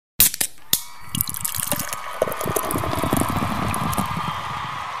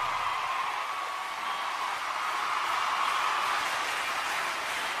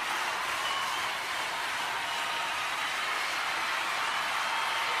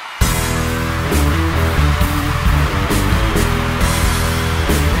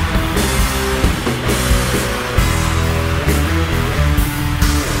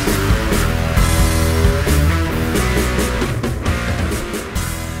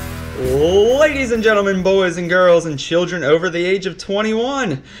Ladies and gentlemen, boys and girls, and children over the age of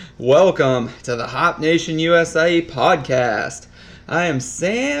 21, welcome to the Hop Nation USA podcast. I am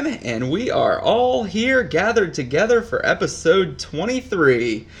Sam, and we are all here gathered together for episode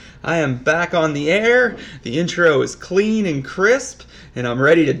 23. I am back on the air, the intro is clean and crisp, and I'm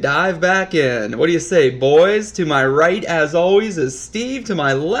ready to dive back in. What do you say, boys? To my right, as always, is Steve. To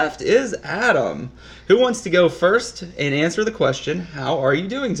my left is Adam. Who wants to go first and answer the question, how are you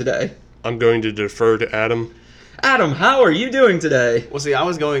doing today? I'm going to defer to Adam. Adam, how are you doing today? Well, see, I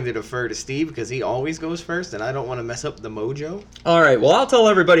was going to defer to Steve because he always goes first, and I don't want to mess up the mojo. All right, well, I'll tell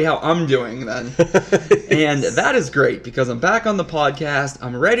everybody how I'm doing then. And that is great because I'm back on the podcast.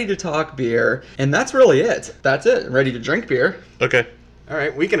 I'm ready to talk beer, and that's really it. That's it. I'm ready to drink beer. Okay. All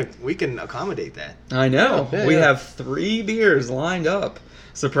right, we can accommodate that. I know. Yeah, we yeah. have 3 beers lined up.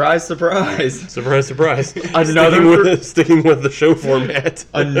 Surprise, surprise. Surprise, surprise. Another sticking with the show format.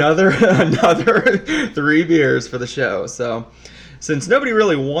 another 3 beers for the show. So, since nobody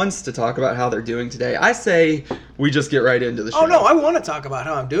really wants to talk about how they're doing today, I say we just get right into the show. Oh, no, I want to talk about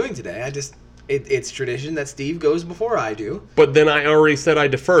how I'm doing today. It's tradition that Steve goes before I do. But then I already said I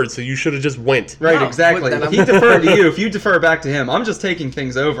deferred, so you should have just went. Right, No, exactly. but then He deferred to you. If you defer back to him, I'm just taking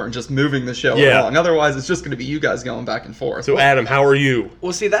things over and just moving the show Yeah. along. Otherwise, it's just going to be you guys going back and forth. So Adam, how are you?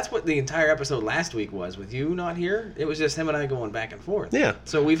 Well, see, that's what the entire episode last week was. With you not here, it was just him and I going back and forth. Yeah.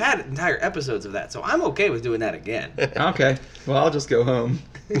 So we've had entire episodes of that, so I'm okay with doing that again. Okay. Well, I'll just go home.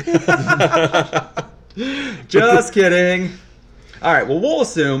 Just kidding. All right. Well, we'll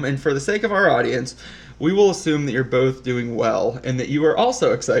assume, and for the sake of our audience, we will assume that you're both doing well and that you are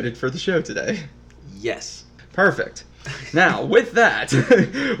also excited for the show today. Yes. Perfect. Now, with that,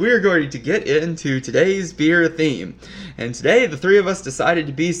 we are going to get into today's beer theme. And today, the 3 of us decided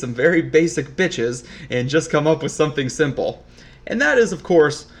to be some very basic bitches and just come up with something simple. And that is, of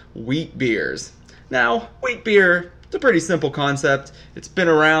course, wheat beers. Now, wheat beer, it's a pretty simple concept. It's been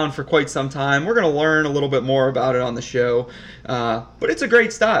around for quite some time. We're going to learn a little bit more about it on the show. But it's a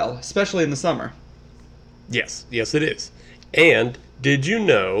great style, especially in the summer. Yes, it is. And did you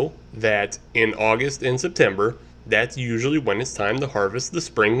know that in August and September, that's usually when it's time to harvest the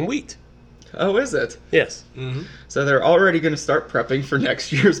spring wheat? Oh, is it? Yes. Mm-hmm. So they're already going to start prepping for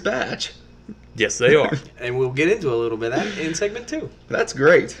next year's batch. Yes, they are. And we'll get into a little bit of that in segment 2. That's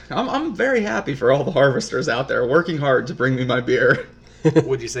great. I'm very happy for all the harvesters out there working hard to bring me my beer.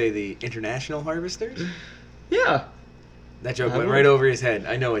 Would you say the international harvesters? Yeah. That joke I went would. right over his head.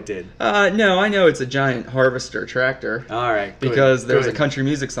 I know it did. No, I know it's a giant harvester tractor. All right. Good, Because there's a good. country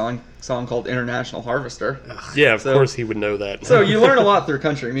music song called International Harvester. Yeah, of So- course he would know that. So you learn a lot through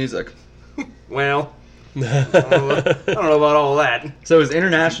country music. Well, I don't know about all that. So is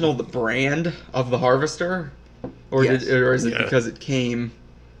International the brand of the harvester? Or, Yes. or is it Yeah. because it came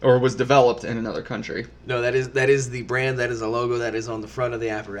or was developed in another country? No, that is the brand, that is a logo that is on the front of the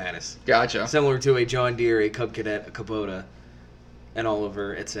apparatus. Gotcha. Similar to a John Deere, a Cub Cadet, a Kubota, an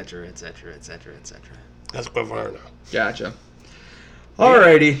Oliver, etc., etc., etc., etc. That's Gavarna. Gotcha.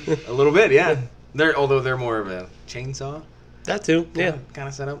 Alrighty. A little bit, yeah. Although they're more of a chainsaw That too. Yeah. kind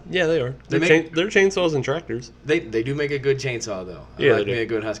of setup. Yeah, they are. They They're, make- they're chainsaws and tractors. They do make a good chainsaw, though. I Yeah, like they me do. a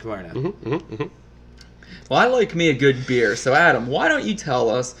good Husqvarna. Mm-hmm. Well, I like me a good beer. So, Adam, why don't you tell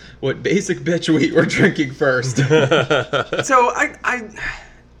us what basic bitch wheat we're drinking first? So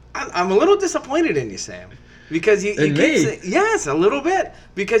I'm a little disappointed in you, Sam, because you In keep me? yes, a little bit,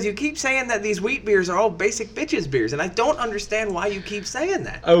 because you keep saying that these wheat beers are all basic bitches beers, and I don't understand why you keep saying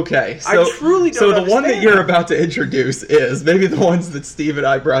that. Okay, I so truly don't So the one that understand you're that. about to introduce is maybe the ones that Steve and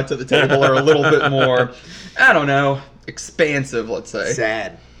I brought to the table are a little bit more, I don't know, expansive. Let's say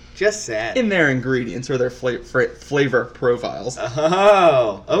Sad, just sad. in their ingredients or their flavor profiles.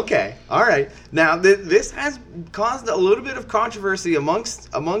 Oh, okay, all right. Now this has caused a little bit of controversy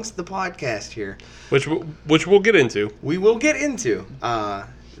amongst the podcast here. which we'll get into. We will get into.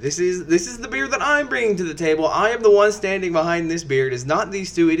 This is the beer that I'm bringing to the table. I am the one standing behind this beer. It is not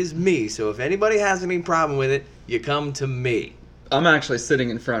these two. It is me. So if anybody has any problem with it, you come to me. I'm actually sitting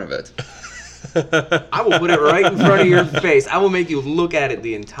in front of it. I will put it right in front of your face. I will make you look at it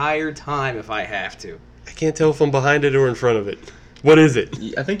the entire time if I have to. I can't tell if I'm behind it or in front of it. What is it?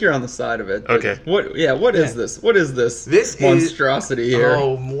 I think you're on the side of it. but Okay. What? Yeah. What is this? What is this? This is- monstrosity here.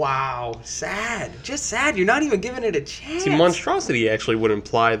 Oh, wow. Sad. Just sad. You're not even giving it a chance. See, monstrosity actually would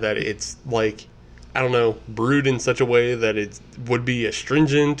imply that it's like, I don't know, brewed in such a way that it would be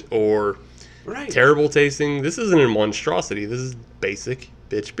astringent or Right. terrible tasting. This isn't a monstrosity. This is basic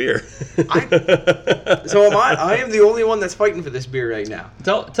bitch beer. So am I. I am the only one that's fighting for this beer right now.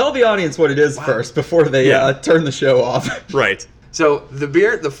 Tell the audience what it is Wow. first before they Yeah. turn the show off. Right. So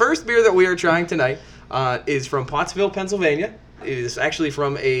the first beer that we are trying tonight is from Pottsville, Pennsylvania. It is actually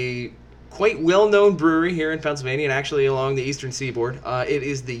from a quite well-known brewery here in Pennsylvania and actually along the eastern seaboard. It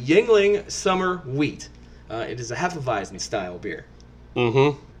is the Yuengling Summer Wheat. It is a Hefeweizen style beer.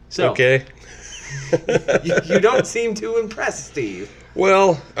 Mm-hmm. So, okay. you don't seem too impressed, Steve.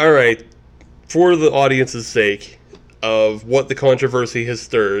 Well, all right. For the audience's sake of what the controversy has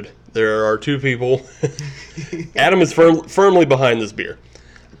stirred, there are two people. Adam is firmly behind this beer.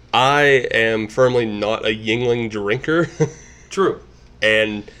 I am firmly not a Yuengling drinker. True.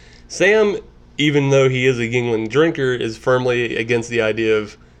 And Sam, even though he is a Yuengling drinker, is firmly against the idea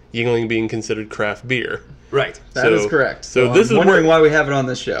of Yuengling being considered craft beer. Right. That is correct. So this I'm is wondering where, why we have it on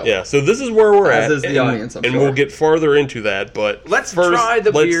this show. Yeah, so this is where we're As at. is the audience, I'm and sure. we'll get farther into that, but Let's first, try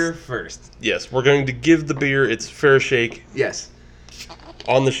the beer first. Yes, we're going to give the beer its fair shake Yes.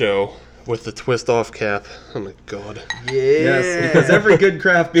 on the show with the twist-off cap. Oh my god. Yeah. Yes, because every good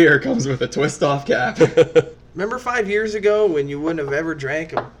craft beer comes with a twist-off cap. Remember 5 years ago when you wouldn't have ever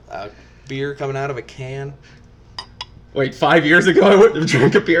drank a beer coming out of a can? Wait, 5 years ago I wouldn't have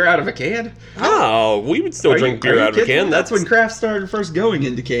drank a beer out of a can? Oh, we would still drink beer out of a can. That's when craft started first going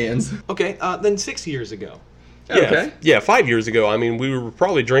into cans. Okay, then 6 years ago. Okay. Yeah, 5 years ago. I mean, we were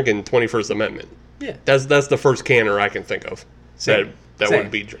probably drinking 21st Amendment. Yeah. That's the first canner I can think of Same. that Same.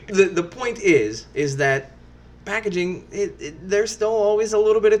 would be drinking. The point is that packaging, there's still always a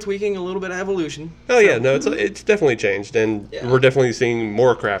little bit of tweaking, a little bit of evolution. Oh yeah, no, it's definitely changed, and Yeah. we're definitely seeing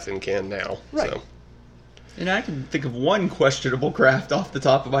more craft in can now. Right. So. And I can think of one questionable craft off the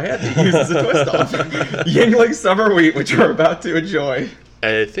top of my head that uses a twist-off. Yuengling Summer Wheat, which we're about to enjoy.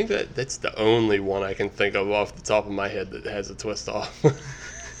 I think that's the only one I can think of off the top of my head that has a twist off.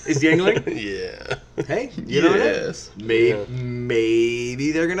 Is Yuengling? Yeah. Hey, you know Yes.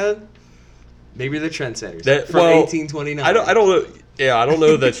 maybe they're gonna. Maybe they're trendsetters. That- from well, 1829. I don't know. Yeah, I don't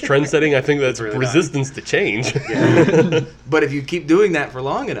know. That's trend setting. I think that's Really not. resistance to change. But if you keep doing that for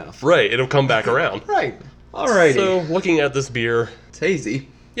long enough, Right, it'll come back around. right? Alrighty. So, looking at this beer, It's hazy.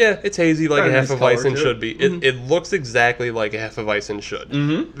 yeah, it's hazy like Got a a nice Hefeweizen color to should it. be. It looks exactly like a Hefeweizen should.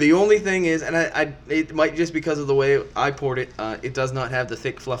 Mm-hmm. The only thing is, and it might just because of the way I poured it, it does not have the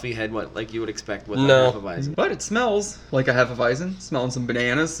thick, fluffy head like you would expect with No. a Hefeweizen. But it smells like a Hefeweizen. Smelling some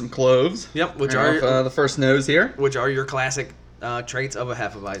bananas, some cloves. Yep, which Right are off, the first nose here. your classic traits of a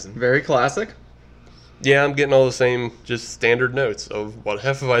Hefeweizen. Very classic. Yeah, I'm getting all the same, just standard notes of what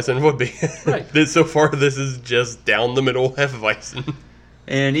Hefeweizen would be. Right. So far, this is just down the middle Hefeweizen.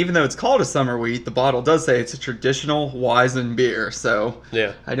 And even though it's called a summer wheat, the bottle does say it's a traditional Weizen beer. So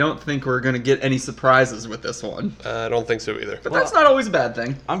Yeah, I don't think we're going to get any surprises with this one. I don't think so either. But that's not always a bad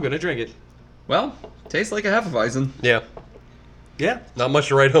thing. I'm gonna drink it. Well, tastes like a Hefeweizen. Yeah, Yeah. not much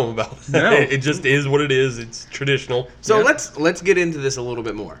to write home about. No. It just is what it is. It's traditional. So Yeah. let's get into this a little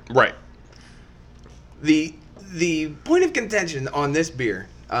bit more. Right. The point of contention on this beer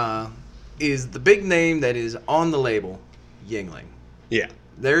is the big name that is on the label, Yuengling. Yeah.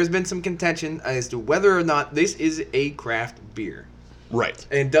 There has been some contention as to whether or not this is a craft beer, Right.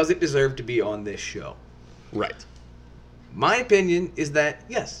 and does it deserve to be on this show. Right. My opinion is that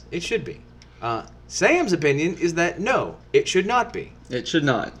yes, it should be. Sam's opinion is that no, it should not be. It should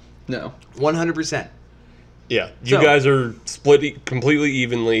not. No. 100%. Yeah. You So- guys are split completely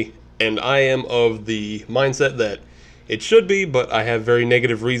evenly, and I am of the mindset that it should be, but I have very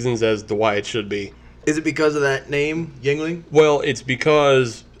negative reasons as to why it should be. Is it because of that name, Yuengling? Well, it's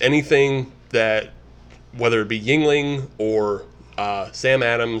because anything that, whether it be Yuengling or Sam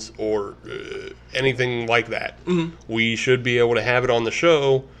Adams or anything like that, we should be able to have it on the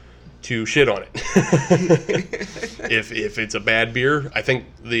show to shit on it. If it's a bad beer, I think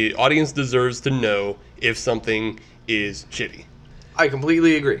the audience deserves to know if something is shitty, I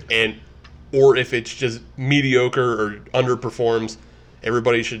completely agree. or if it's just mediocre or underperforms.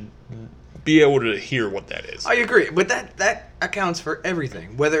 Everybody should be able to hear what that is. I agree, but that accounts for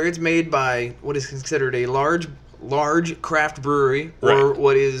everything. Whether it's made by what is considered a large craft brewery or Right.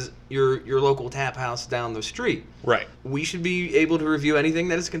 what is your local tap house down the street. Right. We should be able to review anything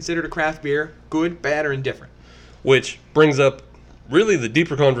that is considered a craft beer, good, bad, or indifferent. Which brings up really the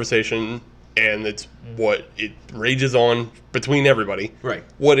deeper conversation, and it's what it rages on between everybody. Right.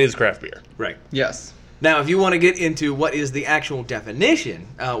 What is craft beer? Right. Yes. Now, if you want to get into what is the actual definition,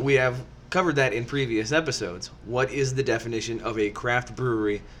 we have covered that in previous episodes. What is the definition of a craft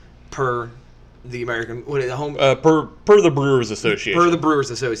brewery per the American what is the home Per the Brewers Association. per the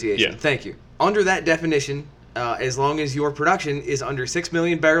Brewers Association? Yeah. Thank you. Under that definition, as long as your production is under 6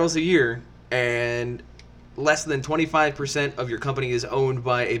 million barrels a year and less than 25% of your company is owned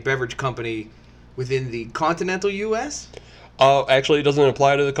by a beverage company within the continental U.S. Actually, it doesn't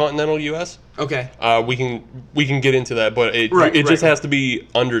apply to the continental U.S. Okay. We can get into that, but it Right, just right. has to be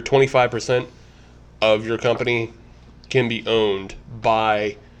under 25% of your company can be owned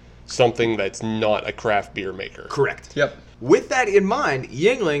by something that's not a craft beer maker. Correct. Yep. With that in mind,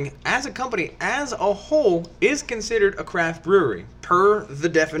 Yuengling, as a company, as a whole, is considered a craft brewery, per the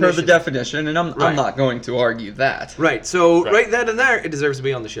definition. Per the definition, and I'm Right. not going to argue that. Right, so Right. right then and there, it deserves to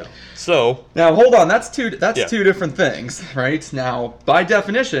be on the show. So, Now hold on, that's two Yeah. different things, right? Now, by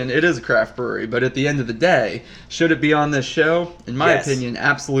definition, it is a craft brewery, but at the end of the day, should it be on this show? In my Yes. opinion,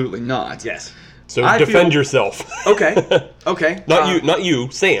 absolutely not. Yes. I defend feel- yourself. Okay. Okay. Not you,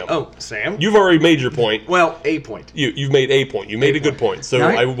 Sam. Oh, Sam? You've already made your point. Well, a point. You've made a point. You made a good point. So Now-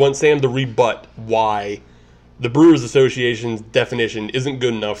 I want Sam to rebut why the Brewers Association's definition isn't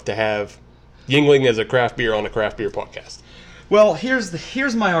good enough to have Yuengling as a craft beer on a craft beer podcast. Well,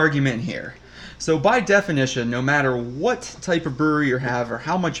 here's my argument here. So by definition, no matter what type of brewery you have or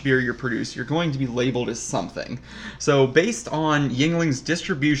how much beer you produce, you're going to be labeled as something. So based on Yuengling's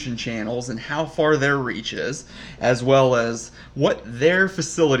distribution channels and how far their reach is, as well as what their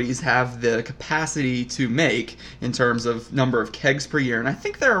facilities have the capacity to make in terms of number of kegs per year, and I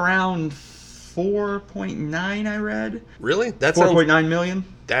think they're around 4.9, I read. Really? That sounds 4.9 million?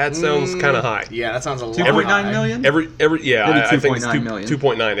 kind of high. Yeah, that sounds a lot 2.9 high. million? Every yeah, Maybe I think it's 2.9 million.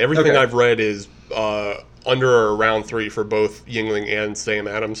 2.9. Everything Okay. I've read is under or around 3 for both Yuengling and Sam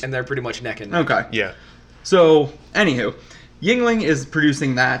Adams. And they're pretty much neck and neck. Okay. Yeah. So, anywho, Yuengling is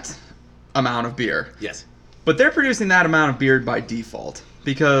producing that amount of beer. Yes. But they're producing that amount of beer by default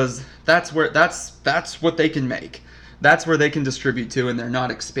because that's what they can make. That's where they can distribute to, and they're not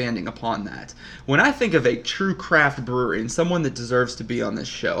expanding upon that. When I think of a true craft brewery and someone that deserves to be on this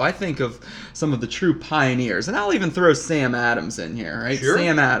show, I think of some of the true pioneers, and I'll even throw Sam Adams in here, right? Sure.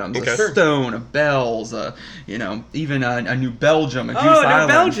 Sam Adams, Okay. a Stone, a Bell's, even a New Belgium, a Goose Oh, New Island.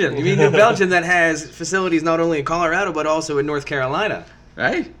 Belgium. You mean New Belgium that has facilities not only in Colorado, but also in North Carolina.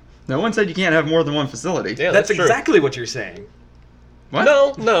 Right? No one said you can't have more than one facility. Yeah, That's true. exactly what you're saying.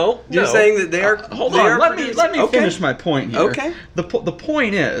 What? No. You're saying that they are. Hold they on, are let producing- me okay. finish my point here. Okay. The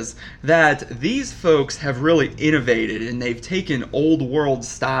point is that these folks have really innovated and they've taken old world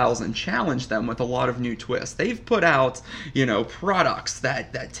styles and challenged them with a lot of new twists. They've put out, products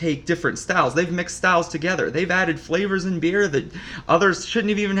that take different styles. They've mixed styles together. They've added flavors in beer that others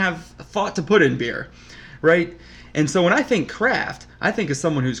shouldn't even have thought to put in beer, right? And so when I think craft, I think of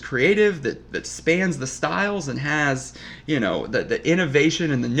someone who's creative, that spans the styles and has, the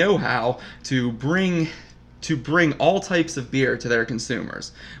innovation and the know-how to bring all types of beer to their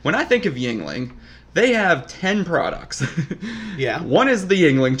consumers. When I think of Yuengling, they have 10 products. Yeah. One is the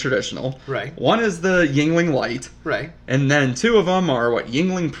Yuengling Traditional. Right. One is the Yuengling Light. Right. And then 2 of them are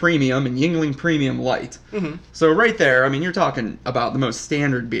Yuengling Premium and Yuengling Premium Light. Mm-hmm. So right there, you're talking about the most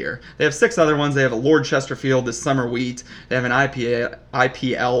standard beer. They have 6 other ones. They have a Lord Chesterfield, this summer wheat. They have an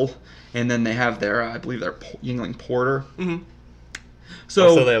IPL, and then they have their, I believe, their Yuengling Porter. Mm-hmm.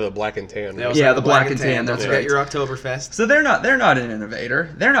 So they have the black and tan. They also Yeah, have the black and tan, Don't that's forget right. your Oktoberfest. So they're not an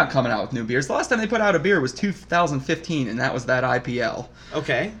innovator. They're not coming out with new beers. The last time they put out a beer was 2015, and that was that IPL.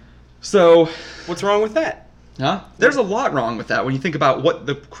 Okay. So, What's wrong with that? There's a lot wrong with that when you think about what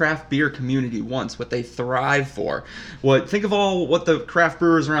the craft beer community wants, what they thrive for. Think of all what the craft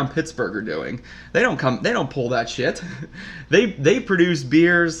brewers around Pittsburgh are doing. They don't pull that shit. They produce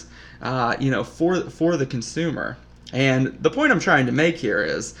beers, for the consumer. And the point I'm trying to make here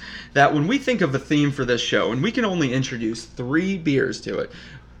is that when we think of the theme for this show, and we can only introduce 3 beers to it,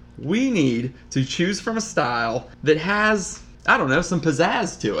 we need to choose from a style that has, some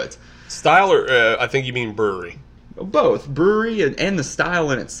pizzazz to it. Style, or I think you mean brewery. Both brewery and the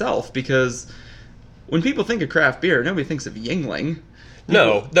style in itself, because when people think of craft beer, nobody thinks of Yuengling.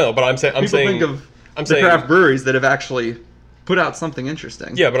 No, but I'm saying People think of I'm the saying craft breweries that have actually put out something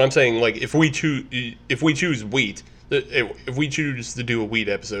interesting. Yeah, but I'm saying if we choose wheat, if we choose to do a wheat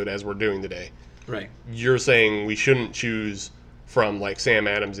episode as we're doing today, Right. you're saying we shouldn't choose from Sam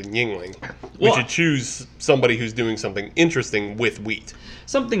Adams and Yuengling. We Well, should choose somebody who's doing something interesting with wheat.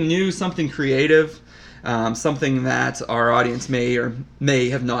 Something new, something creative, something that our audience may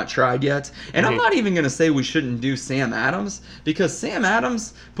have not tried yet. And I'm not even going to say we shouldn't do Sam Adams, because Sam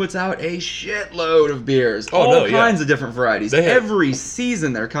Adams puts out a shitload of beers. All kinds of different varieties. Every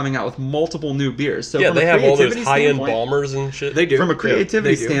season they're coming out with multiple new beers. So Yeah, from they a have all those creativity high-end standpoint- bombers and shit. They do. From a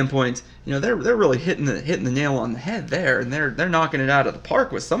creativity They do. standpoint, they're really hitting the nail on the head there, and they're knocking it out of the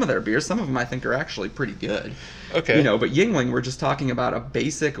park with some of their beers. Some of them I think are actually pretty good. Okay. But Yuengling, we're just talking about a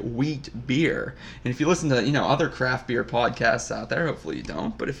basic wheat beer. And if you listen to, other craft beer podcasts out there, hopefully you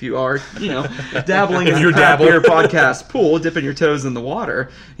don't, but if you are, dabbling in the craft beer podcast pool, dipping your toes in the water,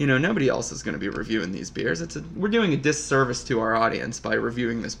 nobody else is going to be reviewing these beers. We're doing a disservice to our audience by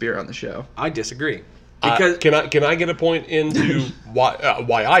reviewing this beer on the show. I disagree. Because can I get a point into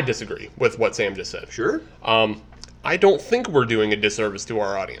why I disagree with what Sam just said? Sure. I don't think we're doing a disservice to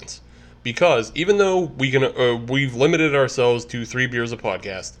our audience. Because even though we've limited ourselves to 3 beers a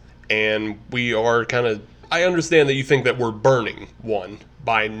podcast, and we are I understand that you think that we're burning one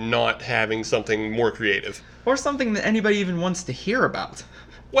by not having something more creative. Or something that anybody even wants to hear about.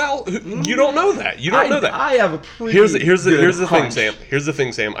 Well, you don't know that. You don't know that. I have a pretty Here's the thing, hunch. Sam. Here's the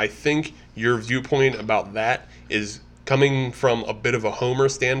thing, Sam. I think your viewpoint about that is coming from a bit of a homer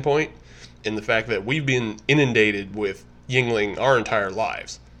standpoint in the fact that we've been inundated with Yuengling our entire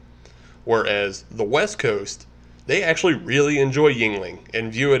lives. Whereas the West Coast, they actually really enjoy Yuengling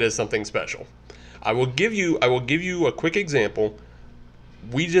and view it as something special. I will give you a quick example.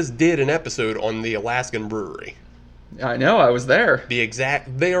 We just did an episode on the Alaskan Brewery. I know, I was there.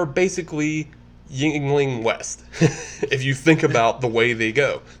 They are basically Yuengling West. If you think about the way they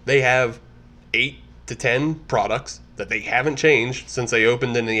go, they have 8 to 10 products that they haven't changed since they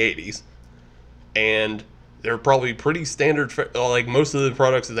opened in the 80s, and they're probably pretty standard. Like most of the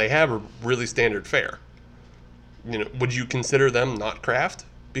products that they have are really standard fare. Would you consider them not craft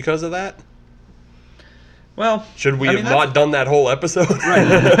because of that? Well, should we have not done that whole episode? Right.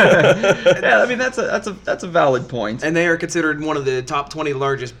 Yeah, that's a valid point. And they are considered one of the top 20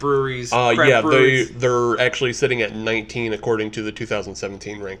 largest breweries. Breweries. They're actually sitting at 19 according to the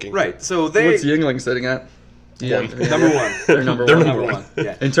 2017 ranking. Right. So What's Yuengling sitting at? One. Number one. They're number They're one. number one.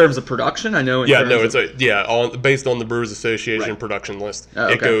 Yeah. In terms of production, I know. Based on the Brewers Association production list,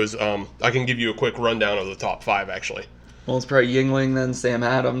 okay. It goes. I can give you a quick rundown of the top 5 actually. Well, it's probably Yuengling, then Sam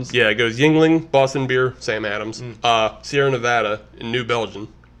Adams. Yeah, it goes Yuengling, Boston Beer, Sam Adams, Sierra Nevada, and New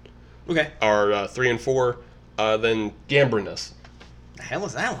Belgium. Okay. Are 3 and 4. Then Gambrinus. The hell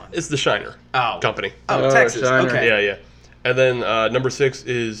is that one? It's the Shiner company. Oh, Texas. Shiner. Okay. Yeah. And then number 6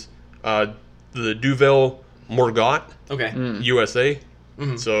 is the Duvel Morgat, Okay. USA.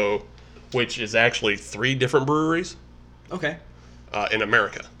 Mm-hmm. So, which is actually 3 different breweries. Okay. In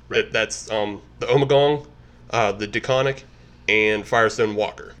America. Right. That's the Ommegang, the DeConnick, and Firestone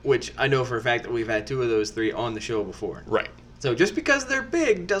Walker. Which I know for a fact that we've had 2 of those 3 on the show before. Right. So just because they're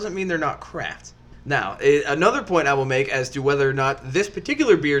big doesn't mean they're not craft. Now, another point I will make as to whether or not this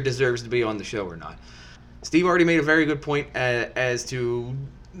particular beer deserves to be on the show or not. Steve already made a very good point as to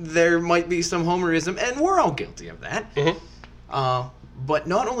there might be some homerism, and we're all guilty of that. Mm-hmm. But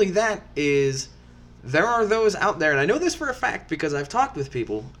not only that is... There are those out there, and I know this for a fact because I've talked with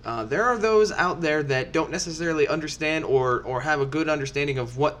people, there are those out there that don't necessarily understand or have a good understanding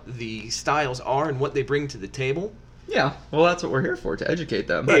of what the styles are and what they bring to the table. Yeah, well, that's what we're here for, to educate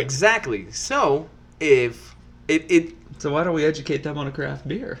them. Exactly. So, if it... So why don't we educate them on a craft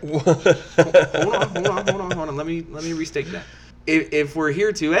beer? Hold on. Let me restate that. If we're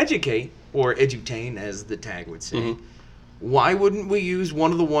here to educate, or edutain, as the tag would say, mm-hmm. Why wouldn't we use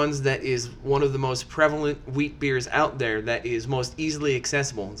one of the ones that is one of the most prevalent wheat beers out there that is most easily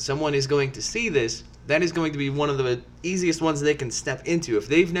accessible? Someone is going to see this. That is going to be one of the easiest ones they can step into. If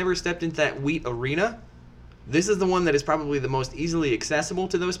they've never stepped into that wheat arena, this is the one that is probably the most easily accessible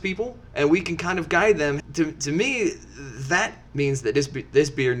to those people, and we can kind of guide them. To me, that means that this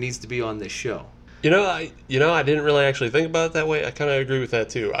beer needs to be on this show. I didn't really actually think about it that way. I kind of agree with that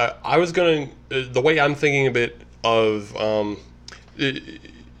too. I was going the way I'm thinking a bit of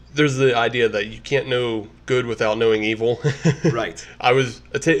there's the idea that you can't know good without knowing evil. Right. I was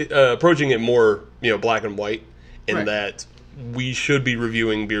approaching it more, black and white, in that we should be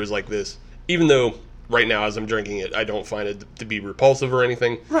reviewing beers like this, even though right now as I'm drinking it, I don't find it to be repulsive or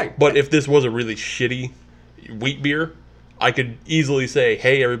anything. Right. But if this was a really shitty wheat beer, I could easily say,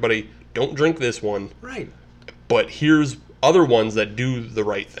 hey, everybody, don't drink this one. Right. But here's other ones that do the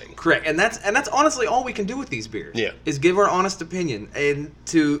right thing. Correct, and that's honestly all we can do with these beers. Yeah. Is give our honest opinion, and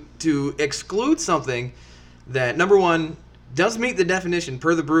to exclude something that, number one, does meet the definition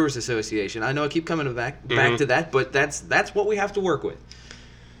per the Brewers Association. I know I keep coming back to that, but that's what we have to work with.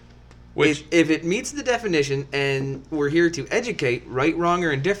 Which, if it meets the definition, and we're here to educate, right, wrong,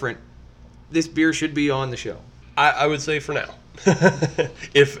 or indifferent, this beer should be on the show. I would say for now.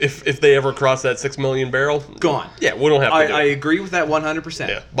 if they ever cross that 6 million barrel, gone. Yeah, we don't have to do I it. agree with that 100%.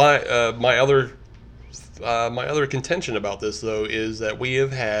 Yeah. My other contention about this though is that we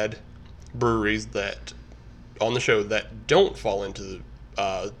have had breweries that on the show that don't fall into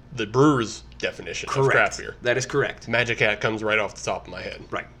the brewer's definition of craft beer. That is correct. Magic Hat comes right off the top of my head.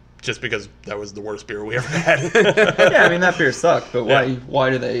 Right. Just because that was the worst beer we ever had. Yeah, I mean, that beer sucked, but Yeah. why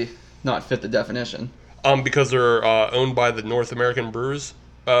do they not fit the definition? Because they're owned by the North American Breweries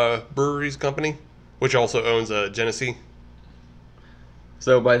Company, which also owns Genesee.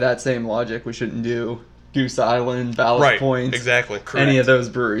 So by that same logic, we shouldn't do Goose Island, Ballast Point, exactly. any of those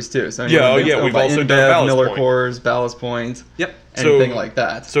breweries too. So Yeah, anyone we've by also done InBev, Ballast Miller Point. Coors, Ballast Point, Yep. anything like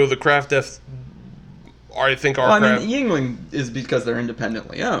that. So the craft def, I think our Well, I craft... mean, Yingling is because they're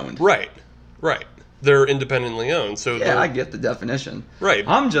independently owned. Right. They're independently owned, so Yeah, I get the definition. right.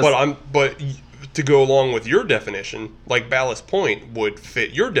 But to go along with your definition, like Ballast Point would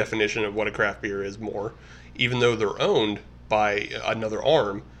fit your definition of what a craft beer is more, even though they're owned by another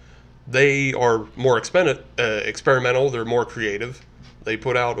arm. They are more experimental. They're more creative. They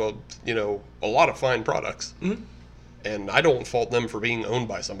put out a lot of fine products, and I don't fault them for being owned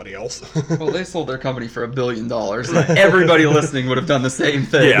by somebody else. Well, they sold their company for $1 billion. Everybody listening would have done the same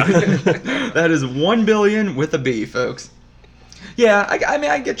thing. Yeah. That is $1 billion with a B, folks. Yeah, I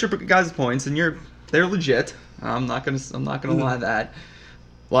mean, I get your guys' points, and they're legit. I'm not gonna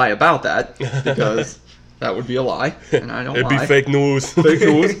lie about that, because that would be a lie, and I don't It'd lie. be fake news. Fake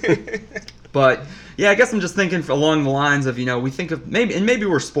news. But yeah, I guess I'm just thinking along the lines of, we think of maybe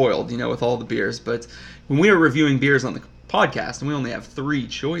we're spoiled, with all the beers, but when we are reviewing beers on the podcast and we only have 3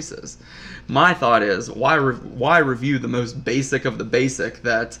 choices, my thought is why review the most basic of the basic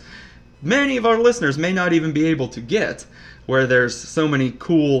that many of our listeners may not even be able to get, where there's so many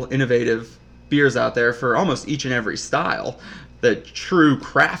cool, innovative beers out there for almost each and every style that true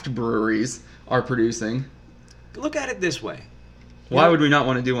craft breweries are producing. Look at it this way. Why would we not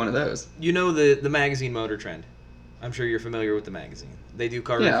want to do one of those? You know the magazine Motor Trend. I'm sure you're familiar with the magazine. They do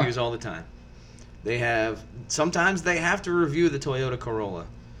car Yeah. reviews all the time. Sometimes they have to review the Toyota Corolla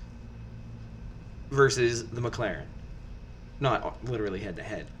versus the McLaren. Not literally head to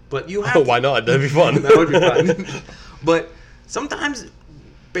head, but you have. Why not? That'd be fun. That would be fun. But sometimes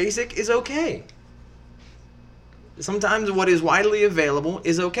basic is okay. Sometimes what is widely available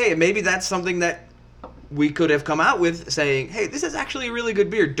is okay. And maybe that's something that we could have come out with, saying, hey, this is actually a really good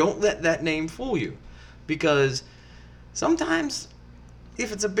beer. Don't let that name fool you. Because sometimes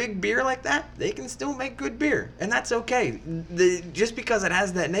if it's a big beer like that, they can still make good beer. And that's okay. Just because it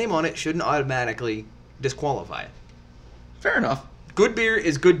has that name on it shouldn't automatically disqualify it. Fair enough. Good beer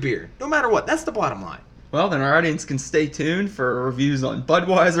is good beer, no matter what. That's the bottom line. Well, then our audience can stay tuned for reviews on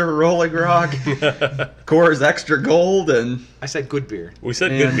Budweiser, Rolling Rock, Coors Extra Gold, and I said good beer. We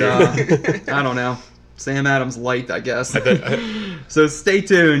said good beer. I don't know, Sam Adams Light, I guess. So stay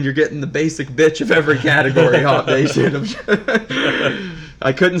tuned. You're getting the basic bitch of every category, Hop Nation.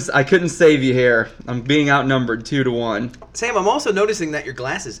 I couldn't save you here. I'm being outnumbered 2-1. Sam, I'm also noticing that your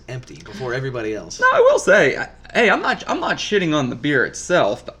glass is empty before everybody else. No, I will say, hey, I'm not shitting on the beer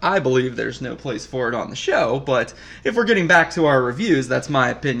itself. I believe there's no place for it on the show. But if we're getting back to our reviews, that's my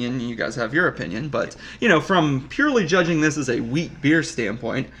opinion. You guys have your opinion. But from purely judging this as a wheat beer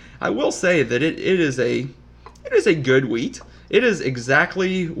standpoint, I will say that it is a good wheat. It is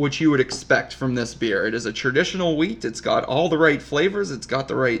exactly what you would expect from this beer. It is a traditional wheat. It's got all the right flavors. It's got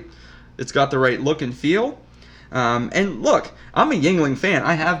the right look and feel. And look, I'm a Yingling fan.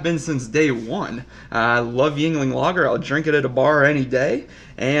 I have been since day one. I love Yingling Lager. I'll drink it at a bar any day.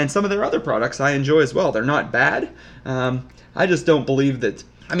 And some of their other products I enjoy as well. They're not bad. I just don't believe that.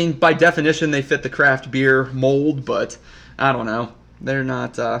 I mean, by definition, they fit the craft beer mold, but I don't know. They're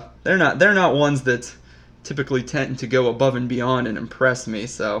not ones that typically tend to go above and beyond and impress me,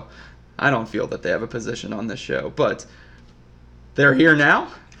 so I don't feel that they have a position on this show. But they're here now,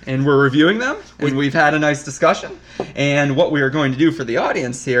 and we're reviewing them, and we've had a nice discussion. And what we are going to do for the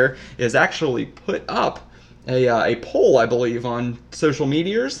audience here is actually put up a poll, I believe, on social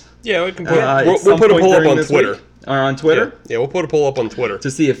medias. Yeah, we can We'll put a poll up on Twitter. Or on Twitter. Yeah, we'll put a poll up on Twitter.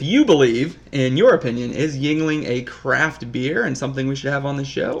 To see if you believe, in your opinion, is Yingling a craft beer and something we should have on the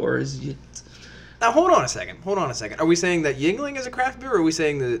show, or is it... Now, hold on a second. Are we saying that Yingling is a craft beer, or are we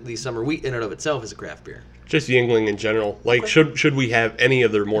saying that the summer wheat in and of itself is a craft beer? Just Yingling in general. Like, should we have any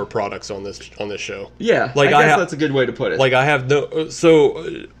other more products on this show? Yeah, like I guess that's a good way to put it. Like, I have no...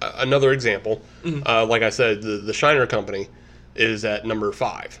 So, another example. Like I said, the Shiner Company is at number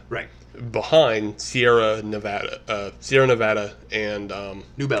 5. Right. Behind Sierra Nevada, and...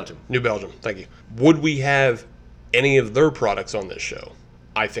 New Belgium. New Belgium, thank you. Would we have any of their products on this show?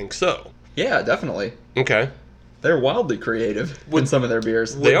 I think so. Yeah, definitely. Okay. They're wildly creative in some of their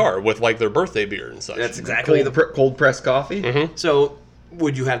beers. They are, with like their birthday beer and such. That's exactly cold pressed coffee. Mm-hmm. So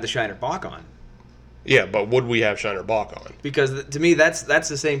Would you have the Shiner Bock on? Yeah, but would we have Shiner Bock on? Because to me, that's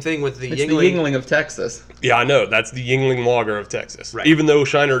the same thing with the It's Yingling. the Yingling of Texas. Yeah, I know. That's the Yingling Lager of Texas. Right. Even though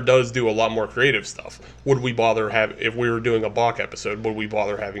Shiner does do a lot more creative stuff, would we bother if we were doing a Bock episode, would we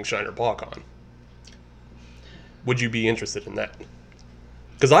bother having Shiner Bock on? Would you be interested in that?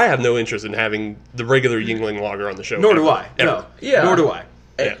 Because I have no interest in having the regular Yingling Lager on the show. Nor do ever. I. Ever. No. Yeah. Nor do I.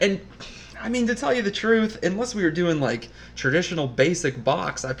 Yeah. And I mean, to tell you the truth, unless we were doing like traditional basic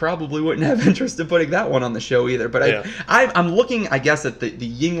box, I probably wouldn't have interest in putting that one on the show either. But Yeah. I'm looking, I guess, at the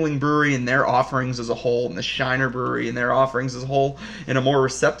Yingling Brewery and their offerings as a whole, and the Shiner Brewery and their offerings as a whole, and I'm more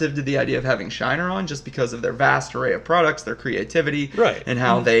receptive to the idea of having Shiner on just because of their vast array of products, their creativity, Right. and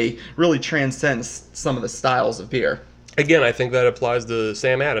how they really transcend some of the styles of beer. Again, I think that applies to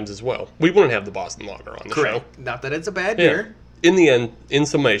Sam Adams as well. We wouldn't have the Boston Lager on the show. Correct. Not that it's a bad Yeah. beer. In the end, in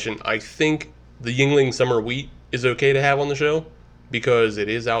summation, I think the Yingling Summer Wheat is okay to have on the show because it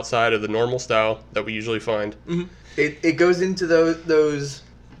is outside of the normal style that we usually find. It goes into those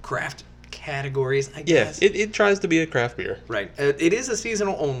craft categories, I Yeah, guess. it tries to be a craft beer. Right. It is a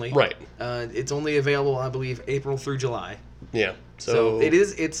seasonal only. Right. It's only available, I believe, April through July. Yeah. So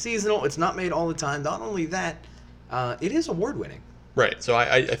it's seasonal. It's not made all the time. Not only that, it is award winning. Right. So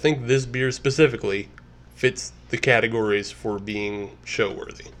I think this beer specifically fits the categories for being show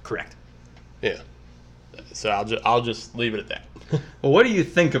worthy. Correct. Yeah. So I'll just leave it at that. Well, what do you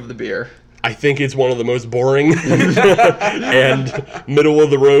think of the beer? I think it's one of the most boring and middle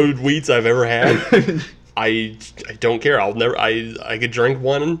of the road wheats I've ever had. I don't care. I could drink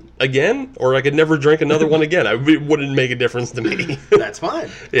one again, or I could never drink another one again. It wouldn't make a difference to me. That's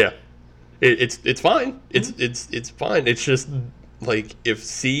fine. Yeah, it's fine. It's fine. It's just like if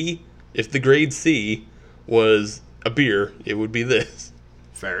the grade C was a beer, it would be this.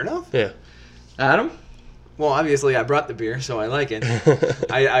 Fair enough. Yeah. Adam? Well, obviously, I brought the beer, so I like it.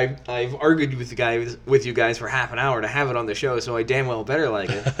 I've argued with you guys for half an hour to have it on the show, so I damn well better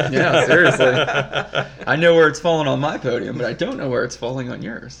like it. Yeah, seriously. I know where it's falling on my podium, but I don't know where it's falling on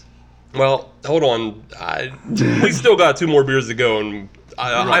yours. Well, hold on. We still got 2 more beers to go, and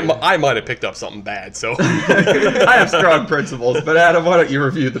I might have picked up something bad. So I have strong principles, but Adam, why don't you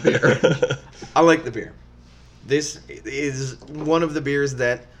review the beer? I like the beer. This is one of the beers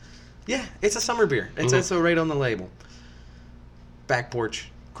that, yeah, it's a summer beer. It says so right on the label. Back porch,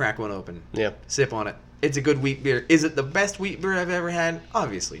 crack one open, yeah, sip on it. It's a good wheat beer. Is it the best wheat beer I've ever had?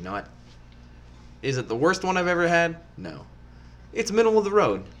 Obviously not. Is it the worst one I've ever had? No. It's middle of the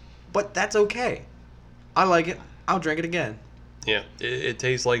road, but that's okay. I like it. I'll drink it again. yeah. It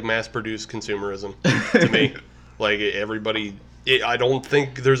tastes like mass-produced consumerism to me. Like everybody, I don't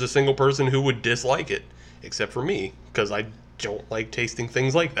think there's a single person who would dislike it, except for me, because I don't like tasting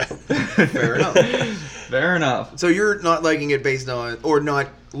things like that. Fair enough. Fair enough. So you're not liking it based on, or not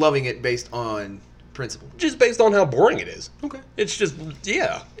loving it based on principle? Just based on how boring it is. Okay. It's just,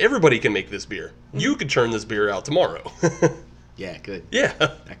 yeah, everybody can make this beer. You could churn this beer out tomorrow. Yeah, good. Yeah.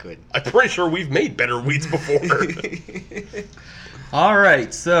 I could. I'm pretty sure we've made better wheats before. All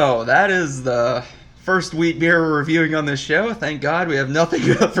right, so that is the first wheat beer we're reviewing on this show. Thank God we have nothing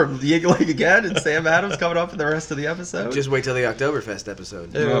from Yingling again, and Sam Adams coming up for the rest of the episode. Just wait till the Oktoberfest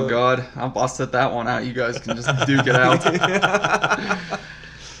episode. Oh God, I'll set that one out. You guys can just duke it out.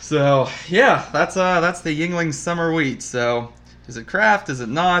 So yeah, that's the Yingling Summer Wheat. So is it craft? Is it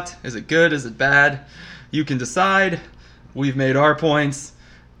not? Is it good? Is it bad? You can decide. We've made our points.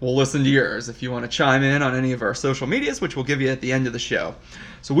 We'll listen to yours if you want to chime in on any of our social medias, which we'll give you at the end of the show.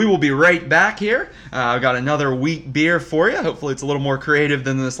 So we will be right back here. I've got another wheat beer for you. Hopefully it's a little more creative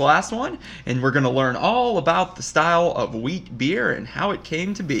than this last one. And we're going to learn all about the style of wheat beer and how it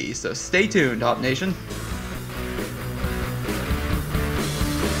came to be. So stay tuned, Hop Nation.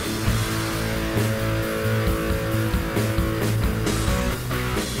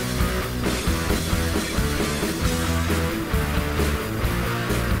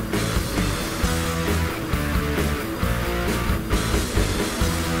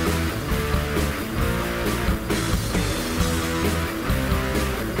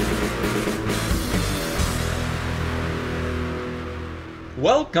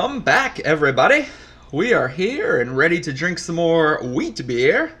 Welcome back, everybody. We are here and ready to drink some more wheat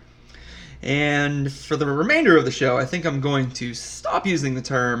beer. And for the remainder of the show, I think I'm going to stop using the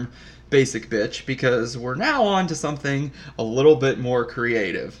term basic bitch because we're now on to something a little bit more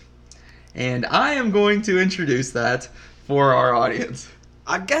creative. And I am going to introduce that for our audience.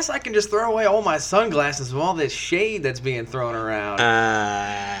 I guess I can just throw away all my sunglasses with all this shade that's being thrown around.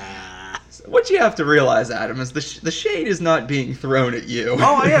 What you have to realize, Adam, is the shade is not being thrown at you.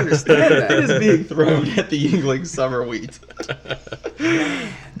 Oh, I understand that. It is being thrown at the Yingling Summer Wheat.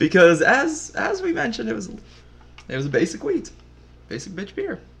 Because as we mentioned, it was a basic wheat, basic bitch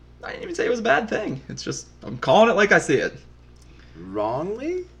beer. I didn't even say it was a bad thing. It's just I'm calling it like I see it.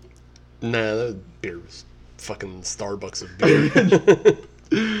 Wrongly? Nah, that beer was fucking Starbucks of beer.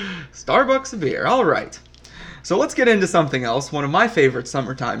 Starbucks of beer. All right. So let's get into something else. One of my favorite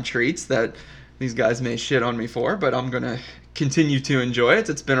summertime treats that these guys may shit on me for, but I'm going to continue to enjoy it.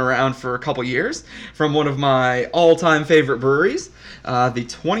 It's been around for a couple years from one of my all-time favorite breweries, the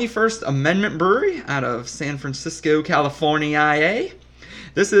 21st Amendment Brewery out of San Francisco, California, IA.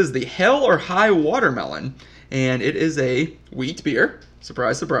 This is the Hell or High Watermelon, and it is a wheat beer,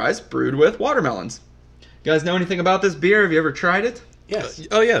 surprise, surprise, brewed with watermelons. You guys know anything about this beer? Have you ever tried it? Yes.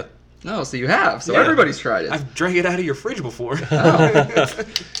 Oh, yeah. Oh, so you have. So Yeah. everybody's tried it. I've drank it out of your fridge before.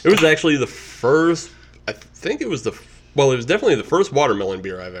 It was actually the first, I think it was it was definitely the first watermelon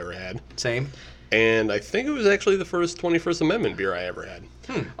beer I've ever had. Same. And I think it was actually the first 21st Amendment beer I ever had.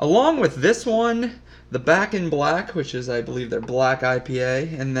 Along with this one, the Back in Black, which is, I believe, their black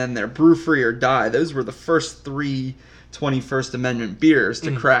IPA, and then their Brew Free or Die. Those were the first three 21st Amendment beers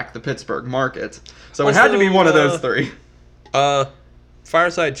to crack the Pittsburgh market. So it had to be one of those three.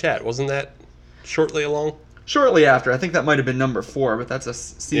 Fireside Chat, wasn't that shortly along? Shortly after, I think that might have been number 4, but that's a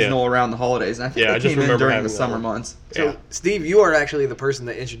seasonal around the holidays, and I think Yeah, I that just came in remember during having the that summer one. months. So, Yeah. Steve, you are actually the person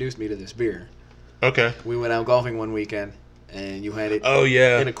that introduced me to this beer. Okay. We went out golfing one weekend, and you had it Oh,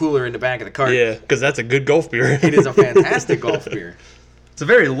 yeah. in a cooler in the back of the cart. Yeah, because that's a good golf beer. It is a fantastic golf beer. It's a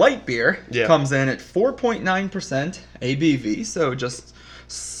very light beer. Yeah. Comes in at 4.9% ABV, so just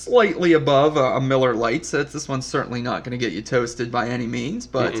slightly above a Miller Lite. So this one's certainly not going to get you toasted by any means,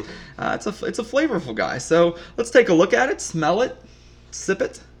 but it's a flavorful guy. So let's take a look at it, smell it, sip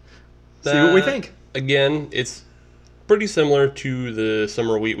it, see what we think. Again, it's pretty similar to the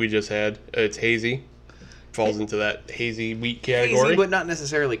summer wheat we just had. It's hazy. Falls into that hazy wheat category. Hazy, but not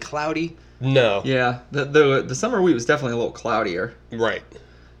necessarily cloudy. No. Yeah, the summer wheat was definitely a little cloudier. Right.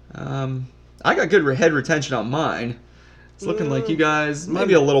 I got good head retention on mine. It's looking like you guys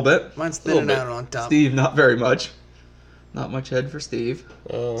maybe a little bit. Mine's Little thinning bit. out on top. Steve, not very much. Not much head for Steve.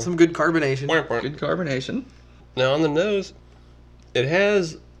 Some good carbonation. Good carbonation. Now on the nose, it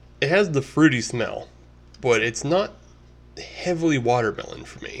has the fruity smell, but it's not heavily watermelon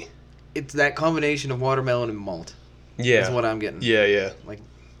for me. It's that combination of watermelon and malt. Yeah. That's what I'm getting. Yeah. Like,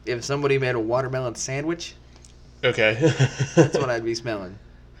 if somebody made a watermelon sandwich, Okay. that's what I'd be smelling.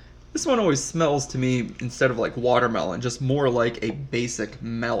 This one always smells to me, instead of like watermelon, just more like a basic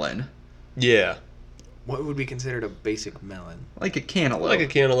melon. Yeah. What would be considered a basic melon? Like a cantaloupe. Like a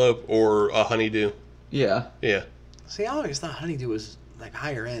cantaloupe or a honeydew. Yeah. Yeah. See, I always thought honeydew was like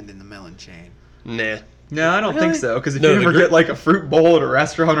higher end in the melon chain. Nah. No, I don't think Really? so. Because if No, you the ever gr- get like a fruit bowl at a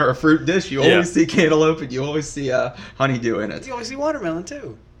restaurant or a fruit dish, you Yeah. always see cantaloupe and you always see honeydew in it. You always see watermelon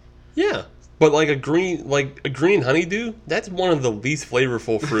too. Yeah. But like a green honeydew, that's one of the least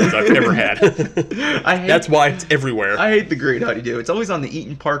flavorful fruits I've ever had. I hate, That's why it's everywhere. I hate the green honeydew. It's always on the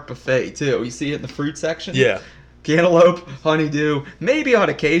Eaton Park buffet too. You see it in the fruit section. Yeah. Cantaloupe, honeydew. Maybe on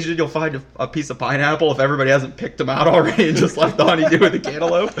occasion you'll find a piece of pineapple if everybody hasn't picked them out already and just left the honeydew with the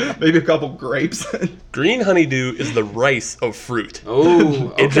cantaloupe. Maybe a couple grapes. Green honeydew is the rice of fruit. Oh,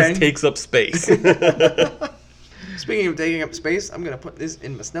 okay. It just takes up space. Speaking of taking up space, I'm gonna put this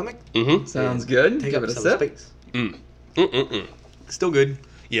in my stomach. Mm-hmm. Sounds good. Take Give up it a some sip. space. Mm-mm-mm. Still good.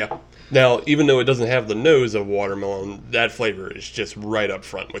 Yeah. Now, even though it doesn't have the nose of watermelon, that flavor is just right up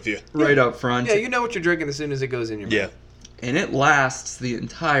front with you. Right up front. Yeah, you know what you're drinking as soon as it goes in your mouth. Yeah. And it lasts the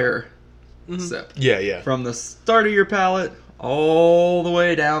entire sip. Yeah, yeah. From the start of your palate all the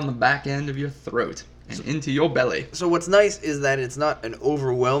way down the back end of your throat and into your belly. So what's nice is that it's not an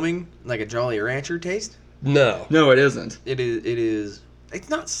overwhelming, like a Jolly Rancher taste. No. No, it isn't. It is. It's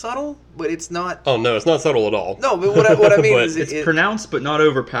not subtle, but it's not. Oh, no, it's not subtle at all. No, but what I mean But is It's it pronounced but not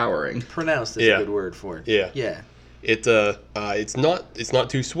overpowering. pronounced is Yeah. a good word for it. Yeah. Yeah. It's not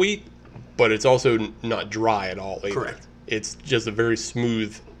too sweet, but it's also not dry at all either. Correct. It's just a very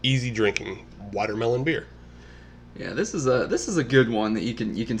smooth, easy drinking watermelon beer. Yeah, this is a good one that you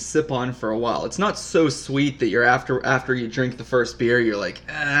can sip on for a while. It's not so sweet that you're after you drink the first beer, you're like,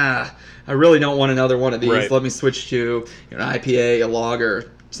 I really don't want another one of these. Right. Let me switch to an IPA, a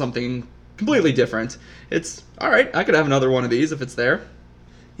lager, something completely different. It's all right. I could have another one of these if it's there.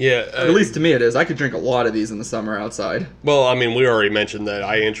 Yeah. At least to me it is. I could drink a lot of these in the summer outside. Well, I mean, we already mentioned that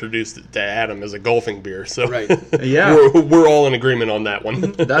I introduced it to Adam as a golfing beer, so Right. Yeah. we're all in agreement on that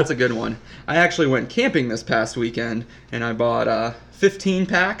one. That's a good one. I actually went camping this past weekend, and I bought 15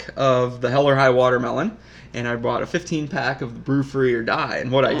 pack of the Hell or High Watermelon, and I bought a 15 pack of the Brew Free or Die.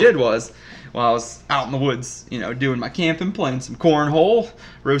 And what I did was, while I was out in the woods, doing my camping, playing some cornhole,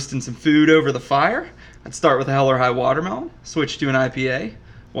 roasting some food over the fire, I'd start with a Hell or High Watermelon, switch to an IPA,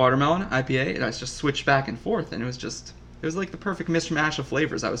 watermelon, IPA, and I just switched back and forth, and it was like the perfect mishmash of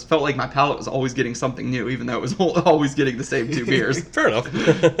flavors. Felt like my palate was always getting something new, even though it was always getting the same two beers. Fair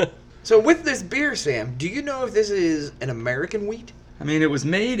enough. So with this beer, Sam, do you know if this is an American wheat? I mean, it was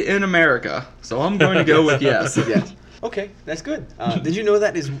made in America, so I'm going to go with yes. Yes. Okay, that's good. Did you know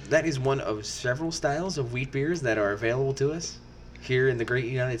that is one of several styles of wheat beers that are available to us here in the great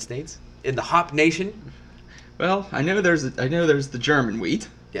United States, in the Hop Nation? Well, I know there's the German wheat.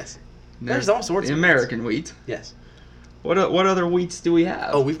 Yes. There's all sorts the of American wheat. Yes. What other wheats do we have?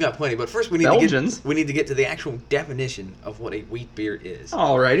 Oh, we've got plenty, but first we need to get to the actual definition of what a wheat beer is.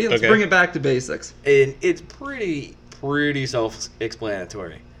 Alrighty, let's bring it back to basics. And it's pretty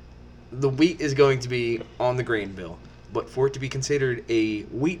self-explanatory. The wheat is going to be on the grain bill, but for it to be considered a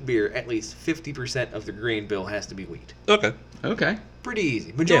wheat beer, at least 50% of the grain bill has to be wheat. Okay. Pretty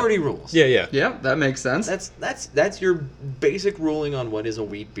easy. Majority rules. Yeah. Yeah, that makes sense. That's your basic ruling on what is a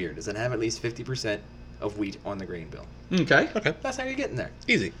wheat beer. Does it have at least 50% of wheat on the grain bill? Okay. That's how you're getting there.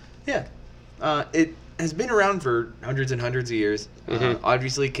 Easy. Yeah. It has been around for hundreds and hundreds of years.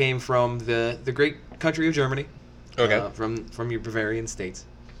 Obviously came from the great country of Germany. Okay. From your Bavarian states.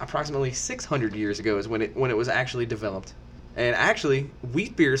 Approximately 600 years ago is when it was actually developed. And actually,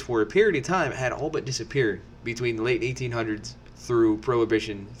 wheat beers for a period of time had all but disappeared between the late 1800s through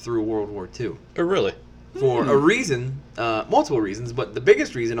Prohibition through World War II. Oh, really? For a reason, multiple reasons, but the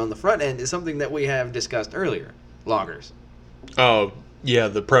biggest reason on the front end is something that we have discussed earlier: lagers. Oh, yeah,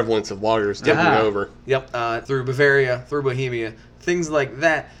 the prevalence of lagers taking over. Yep, through Bavaria, through Bohemia, things like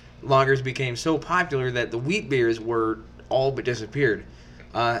that, lagers became so popular that the wheat beers were all but disappeared.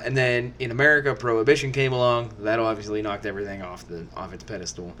 And then in America, Prohibition came along. That obviously knocked everything off its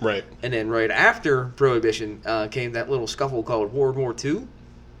pedestal. Right. And then right after Prohibition came that little scuffle called World War II.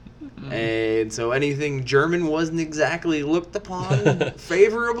 And so anything German wasn't exactly looked upon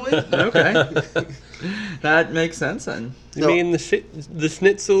favorably. Okay. That makes sense then. You mean the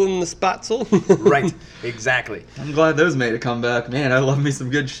schnitzel and the spatzel? Right, exactly. I'm glad those made a comeback. Man, I love me some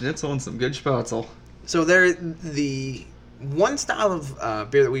good schnitzel and some good spatzel. So the one style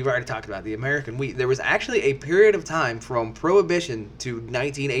of beer that we've already talked about, the American wheat, there was actually a period of time from Prohibition to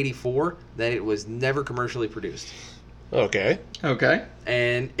 1984 that it was never commercially produced. Okay.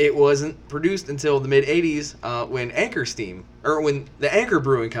 And it wasn't produced until the mid-'80s when when the Anchor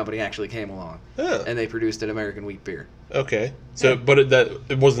Brewing Company actually came along. Oh. And they produced an American wheat beer. Okay. So, but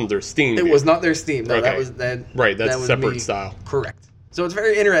it wasn't their steam It beer. was not their steam. No, Okay. Right, that's that a was separate style. Correct. So it's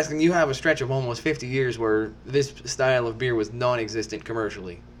very interesting. You have a stretch of almost 50 years where this style of beer was non-existent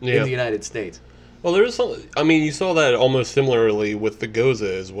commercially in the United States. Well, there's some. I mean, you saw that almost similarly with the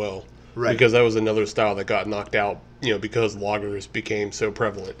Goza as well. Right. Because that was another style that got knocked out, because lagers became so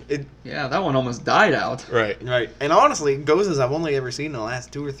prevalent. Yeah, that one almost died out. Right. Right. And honestly, Gozas I've only ever seen in the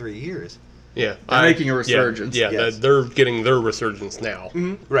last 2 or 3 years. Yeah. They're making a resurgence. Yeah, Yes. they're getting their resurgence now.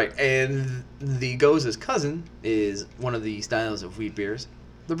 Mm-hmm. Right. And the Goza's cousin is one of the styles of wheat beers,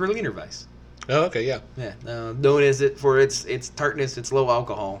 the Berliner Weiss. Oh, okay, yeah. Yeah, known as it for its tartness, its low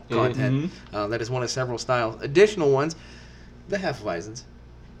alcohol content. That is one of several styles. Additional ones, the Hefeweizens.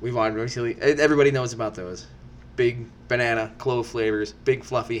 We've obviously everybody knows about those. Big banana, clove flavors, big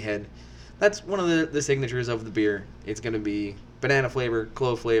fluffy head. That's one of the signatures of the beer. It's going to be banana flavor,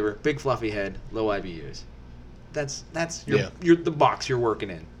 clove flavor, big fluffy head, low IBUs. That's the box you're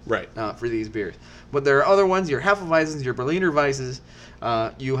working in. Right. For these beers. But there are other ones, your Hefeweizens, your Berliner Weisses.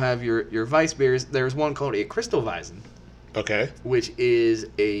 You have your Weiss beers. There's one called a Crystalweizen. Okay. Which is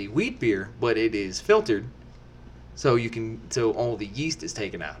a wheat beer, but it is filtered. So all the yeast is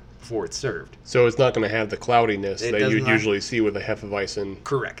taken out before it's served. So it's not going to have the cloudiness It that does you'd not. usually see with a Hefeweizen.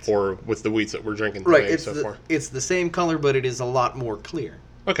 Correct. Or with the wheats that we're drinking Right. today so far. It's the same color, but it is a lot more clear.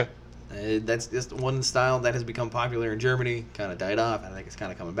 Okay. That's just one style that has become popular in Germany. Kind of died off. I think it's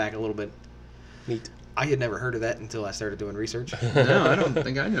kind of coming back a little bit. Neat. I had never heard of that until I started doing research. No, I don't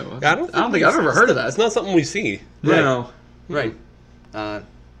think I know. I don't think I've ever heard of that. It's not something we see. No. Right.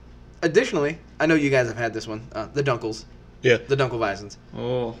 Additionally, I know you guys have had this one, the Dunkels. Yeah. The Dunkelweizens.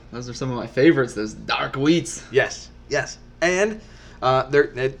 Oh, those are some of my favorites, those dark wheats. Yes. And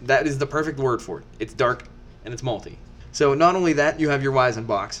that is the perfect word for it. It's dark and it's malty. So not only that, you have your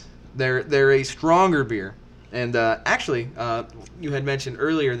Weizenbachs. They're a stronger beer. And actually, you had mentioned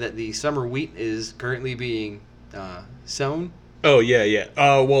earlier that the summer wheat is currently being sown Oh, yeah.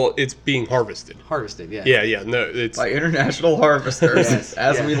 Well, it's being harvested. Harvested, yeah. Yeah. No, it's By international harvesters, Yes,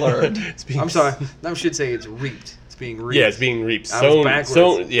 as yeah. we learned. it's being. I'm sorry. I should say it's reaped. It's being reaped. Yeah, it's being reaped. I was Sown.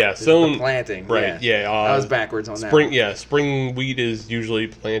 backwards. Yeah, It's the sown. planting. Right. Yeah. I was backwards on that. Spring. Yeah, spring wheat is usually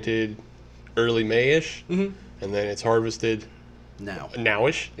planted early May-ish, and then it's harvested Now.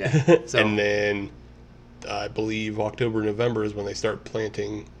 nowish. Yeah. So- and then I believe October, November is when they start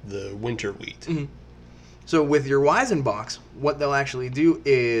planting the winter wheat. So with your Weizenbachs, what they'll actually do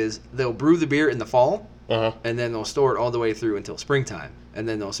is they'll brew the beer in the fall, Uh huh. and then they'll store it all the way through until springtime, and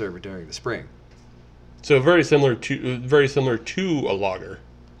then they'll serve it during the spring. So very similar to a lager.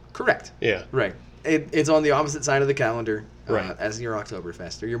 Correct. Yeah. Right. It's on the opposite side of the calendar Right. as your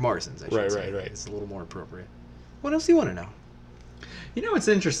Oktoberfest, or your Marsens, I should Right, say. right. It's a little more appropriate. What else do you want to know? You know what's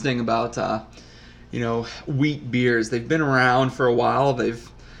interesting about wheat beers? They've been around for a while. They've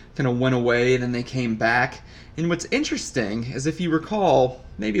kind of went away, and then they came back. And what's interesting is, if you recall,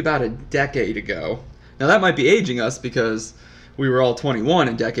 maybe about a decade ago. Now that might be aging us because we were all 21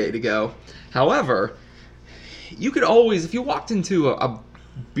 a decade ago. However, you could always, if you walked into a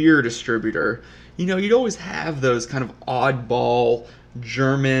beer distributor, you'd always have those kind of oddball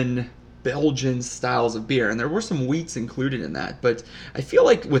German, Belgian styles of beer, and there were some wheats included in that. But I feel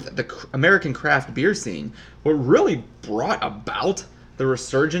like with the American craft beer scene, what really brought about the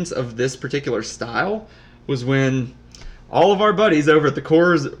resurgence of this particular style was when all of our buddies over at the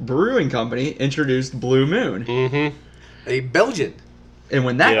Coors Brewing Company introduced Blue Moon. Mm-hmm. A Belgian. And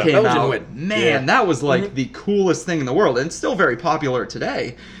when that Yeah. came Belgian out, win. man, Yeah. that was like the coolest thing in the world. And it's still very popular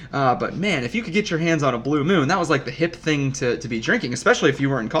today. But man, if you could get your hands on a Blue Moon, that was like the hip thing to be drinking, especially if you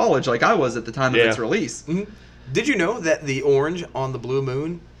were in college like I was at the time of its release. Did you know that the orange on the Blue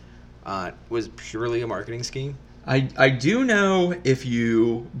Moon was purely a marketing scheme? I do know if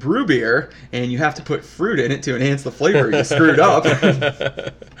you brew beer and you have to put fruit in it to enhance the flavor, you screwed up.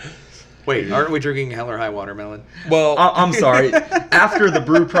 Wait, aren't we drinking Hell or High Watermelon? Well, I'm sorry. After the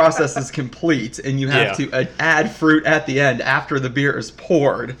brew process is complete and you have Yeah. to add fruit at the end after the beer is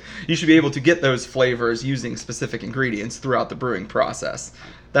poured, you should be able to get those flavors using specific ingredients throughout the brewing process.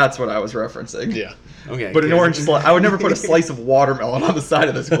 That's what I was referencing. yeah. Okay. But an good. orange slice, I would never put a slice of watermelon on the side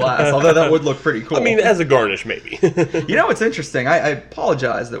of this glass, although that would look pretty cool. I mean, as a garnish, maybe. You know what's interesting? I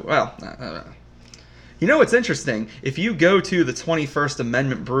apologize that, well, you know what's interesting? If you go to the 21st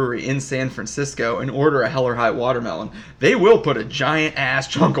Amendment Brewery in San Francisco and order a Hell or High Watermelon, they will put a giant ass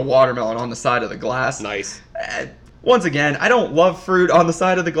chunk of watermelon on the side of the glass. Nice. Once again, I don't love fruit on the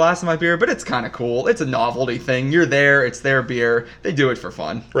side of the glass of my beer, but it's kind of cool. It's a novelty thing. You're there. It's their beer. They do it for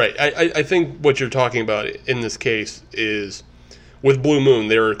fun. Right. I think what you're talking about in this case is with Blue Moon,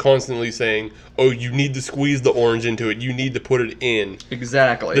 they were constantly saying, oh, you need to squeeze the orange into it. You need to put it in.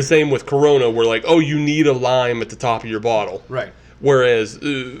 Exactly. The same with Corona, where like, oh, you need a lime at the top of your bottle. Right. Whereas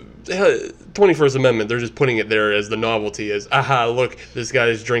 21st Amendment, they're just putting it there as the novelty, as, aha, look, this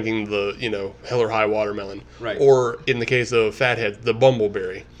guy's drinking the, Hell or High Watermelon. Right. Or in the case of Fatheads, the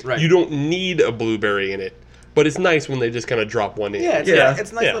Bumbleberry. Right. You don't need a blueberry in it, but it's nice when they just kind of drop one in. Yeah,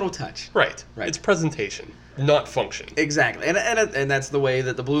 it's a nice Yeah. little touch. Right. Right. It's presentation, not function. Exactly. And that's the way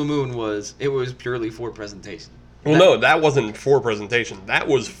that the Blue Moon was. It was purely for presentation. Well, no, that wasn't for presentation. That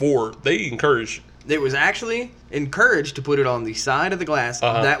was for, they encourage. It was actually encouraged to put it on the side of the glass.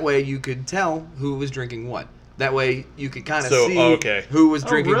 Uh-huh. That way you could tell who was drinking what. That way you could kind of So, see okay. who was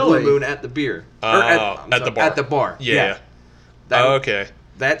drinking really? Blue Moon at the beer. At the bar. At the bar. Yeah. That, Okay.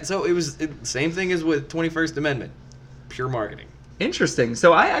 So it was same thing as with 21st Amendment. Pure marketing. Interesting.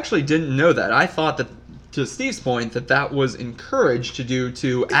 So I actually didn't know that. I thought that, to Steve's point, that was encouraged to do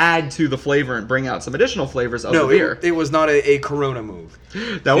to add to the flavor and bring out some additional flavors of the beer. It was not a Corona move.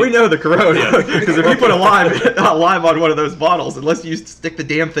 Now we know the Corona, because if you put a lime on one of those bottles, unless you stick the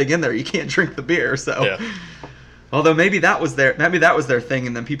damn thing in there, you can't drink the beer. So, Yeah. although maybe that was their thing,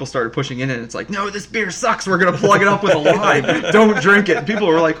 and then people started pushing in, and it's like, no, this beer sucks. We're gonna plug it up with a lime. Don't drink it. And people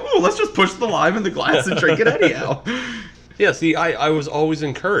were like, oh, let's just push the lime in the glass and drink it anyhow. Yeah, see, I was always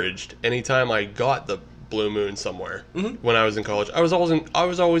encouraged anytime I got the Blue Moon somewhere when I was in college. I was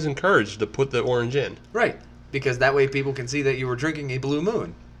always encouraged to put the orange in. Right. Because that way people can see that you were drinking a Blue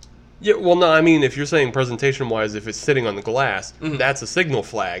Moon. Yeah, well, no, I mean, if you're saying presentation-wise, if it's sitting on the glass, that's a signal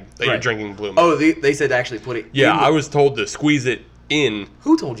flag that you're Right. drinking Blue Moon. Oh, they said to actually put it yeah, in I was told to squeeze it in.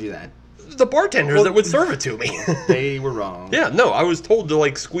 Who told you that? The bartenders that would serve it to me. They were wrong. Yeah, no, I was told to,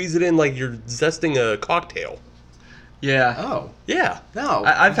 like, squeeze it in like you're zesting a cocktail. Yeah. Oh, Yeah. no.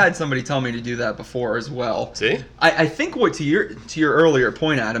 I've had somebody tell me to do that before as well. See? I think what to your earlier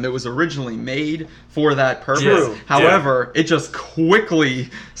point, Adam, it was originally made for that purpose. True. However, it just quickly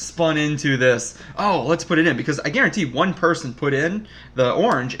spun into this. Oh, let's put it in, because I guarantee one person put in the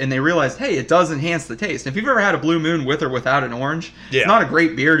orange and they realized, hey, it does enhance the taste. If you've ever had a Blue Moon with or without an orange, Yeah. it's not a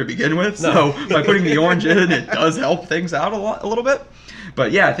great beer to begin with. No. So by putting the orange in, it does help things out a little bit.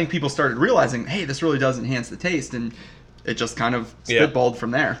 But yeah, I think people started realizing, hey, this really does enhance the taste, and it just kind of Yeah. spitballed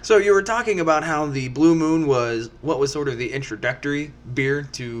from there. So you were talking about how the Blue Moon was what was sort of the introductory beer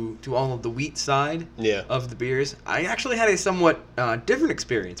to all of the wheat side Yeah. of the beers. I actually had a somewhat different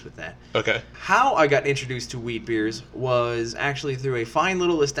experience with that. Okay. How I got introduced to wheat beers was actually through a fine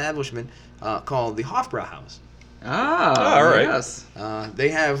little establishment called the Hofbrauhaus. Ah, all right. Yes. They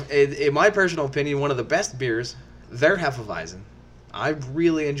have, in my personal opinion, one of the best beers. Their Hefeweizen. I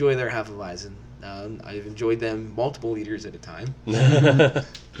really enjoy their Hefeweizen. I've enjoyed them multiple liters at a time.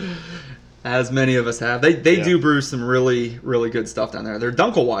 As many of us have. They Yeah. do brew some really, really good stuff down there. Their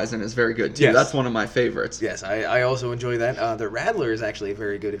Dunkelweizen is very good, too. Yes. That's one of my favorites. Yes, I also enjoy that. The Radler is actually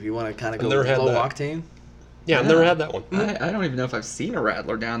very good if you want to kind of I've go never had low that. octane. Yeah, I've never had that one. I don't even know if I've seen a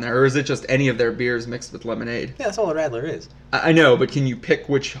Radler down there, or is it just any of their beers mixed with lemonade? Yeah, that's all a Radler is. I know, but can you pick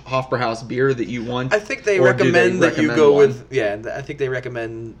which Hofbrauhaus beer that you want? I think they Or do recommend that you recommend go one? with, I think they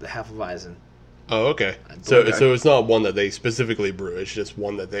recommend the Hefeweizen. Oh, okay. Okay. So it's not one that they specifically brew. It's just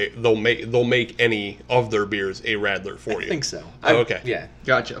one that they'll make any of their beers a Radler for you. I think so. Oh, okay. Yeah.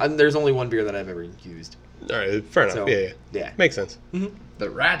 Gotcha. There's only one beer that I've ever used. All right, fair enough. So, yeah. yeah. Makes sense. The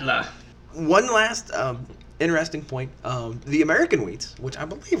Radler. One last interesting point. The American wheats, which I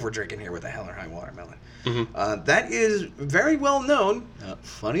believe we're drinking here with a Hell or High Watermelon, that is very well known,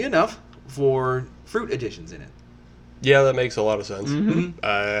 funny enough, for fruit additions in it. Yeah, that makes a lot of sense.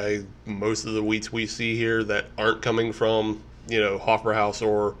 Most of the wheats we see here that aren't coming from, Hofbrauhaus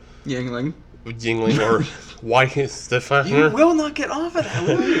or Yingling. Yingling or White Stefan. You will not get off of that,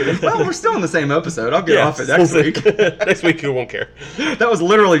 will you? Well, we're still in the same episode. I'll get off it next week. Next week you won't care. That was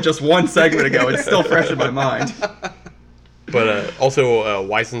literally just one segment ago. It's still fresh in my mind. But also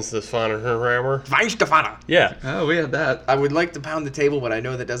Weissensstefan. Weinstefana. Yeah. Oh, we had that. I would like to pound the table, but I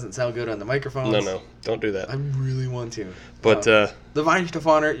know that doesn't sound good on the microphones. No, don't do that. I really want to. But the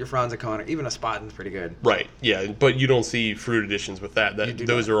Weinstefaner, your Franziskaner, even a Spaten's pretty good. right, yeah, but you don't see fruit additions with that. You do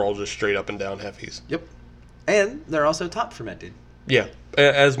Those not. are all just straight up and down hefties. Yep. And they're also top fermented. Yeah,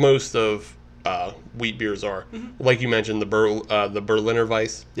 as most of wheat beers are. Like you mentioned, the Berliner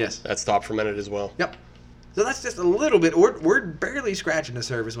Weiss. Yes. That's top fermented as well. Yep. So that's just a little bit. We're barely scratching the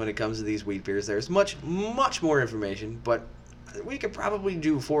surface when it comes to these wheat beers. There's much more information, but we could probably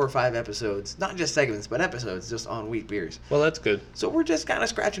do 4 or 5 episodes, not just segments, but episodes just on wheat beers. Well, that's good. So we're just kind of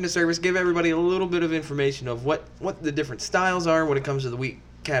scratching the surface, give everybody a little bit of information of what the different styles are when it comes to the wheat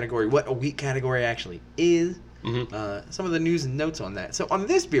category, what a wheat category actually is. Some of the news and notes on that. So on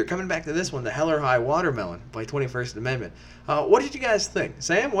this beer, coming back to this one, the Hell or High Watermelon by 21st Amendment. What did you guys think,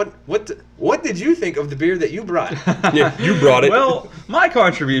 Sam? What did you think of the beer that you brought? Yeah, you brought it. Well, my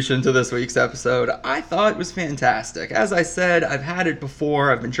contribution to this week's episode, I thought it was fantastic. As I said, I've had it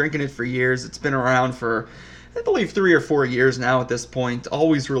before. I've been drinking it for years. It's been around for, I believe, 3 or 4 years now at this point.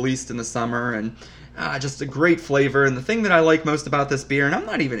 Always released in the summer, and just a great flavor. And the thing that I like most about this beer, and I'm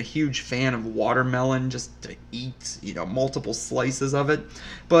not even a huge fan of watermelon just to eat, multiple slices of it,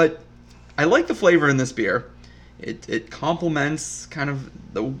 but I like the flavor in this beer. It complements kind of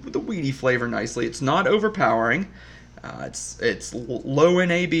the wheaty flavor nicely. It's not overpowering. It's low in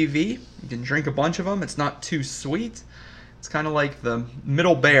ABV. You can drink a bunch of them. It's not too sweet. It's kind of like the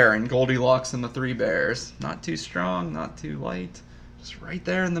middle bear in Goldilocks and the Three Bears. Not too strong, not too light. Just right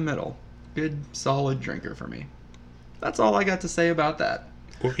there in the middle. Good, solid drinker for me. That's all I got to say about that.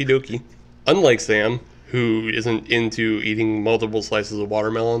 Okie dokie. Unlike Sam, who isn't into eating multiple slices of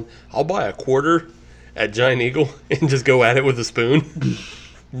watermelon, I'll buy a quarter at Giant Eagle and just go at it with a spoon.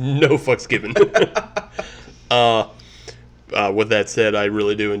 No fucks given. With that said, I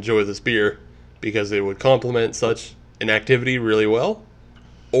really do enjoy this beer because it would complement such an activity really well,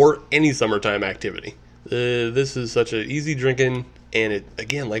 or any summertime activity. This is such an easy drinking, and it,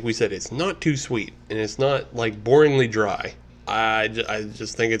 again, like we said, it's not too sweet, and it's not like boringly dry. I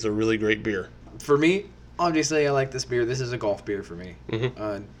just think it's a really great beer. For me, obviously, I like this beer. This is a golf beer for me.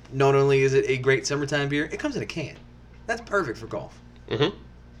 Not only is it a great summertime beer, it comes in a can. That's perfect for golf.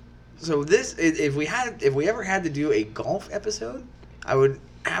 So this, if we ever had to do a golf episode, I would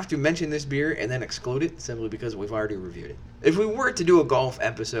have to mention this beer and then exclude it simply because we've already reviewed it. If we were to do a golf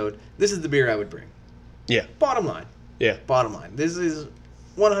episode, this is the beer I would bring. Yeah. Bottom line. Yeah. Bottom line. This is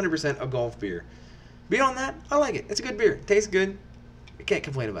 100% a golf beer. Beyond that, I like it. It's a good beer. It tastes good. I can't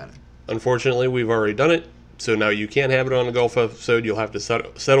complain about it. Unfortunately, we've already done it, so now you can't have it on a golf episode. You'll have to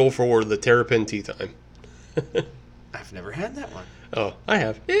settle for the Terrapin Tea Time. I've never had that one. Oh, I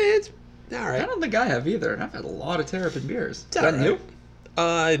have. It's all I right. don't think I have either. I've had a lot of Terrapin beers. Is that all right. new?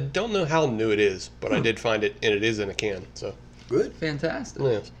 I don't know how new it is, but I did find it, and it is in a can. So, Good. Fantastic.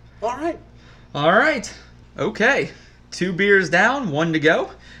 yeah. All right. All right. Okay. 2 beers down, 1 to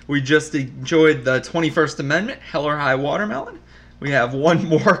go. We just enjoyed the 21st Amendment, Hell or High Watermelon. We have 1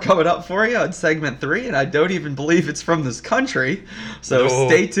 more coming up for you on segment 3, and I don't even believe it's from this country. So No.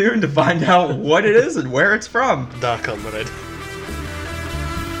 stay tuned to find out what it is and where it's from. Da comrade.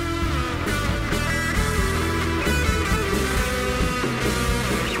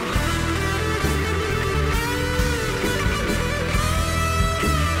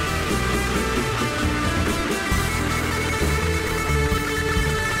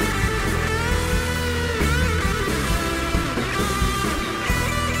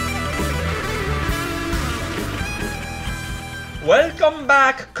 Welcome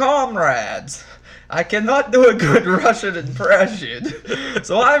back, comrades. I cannot do a good Russian impression,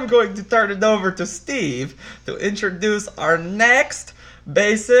 so I'm going to turn it over to Steve to introduce our next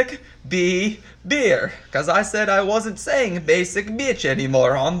Basic B beer, because I said I wasn't saying basic bitch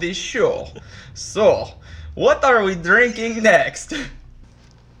anymore on this show. So, what are we drinking next?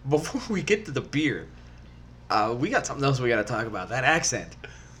 Before we get to the beer, we got something else we got to talk about. That accent.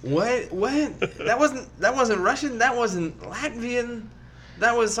 What? That wasn't Russian. That wasn't Latvian.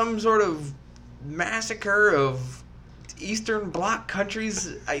 That was some sort of massacre of Eastern Bloc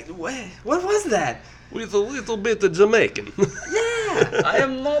countries. What was that? With a little bit of Jamaican. Yeah. I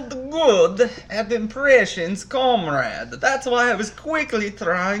am not good at impressions, comrade. That's why I was quickly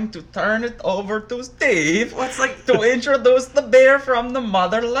trying to turn it over to Steve What's like? to introduce the beer from the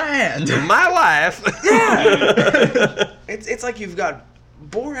motherland. My life. Yeah. It's like you've got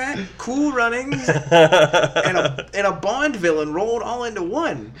Borat, Cool Runnings, and a Bond villain rolled all into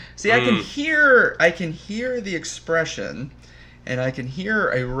one. See, I can hear the expression, and I can hear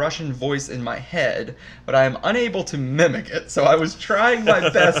a Russian voice in my head, but I am unable to mimic it. So I was trying my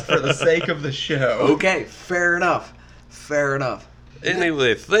best for the sake of the show. Okay, fair enough. Fair enough.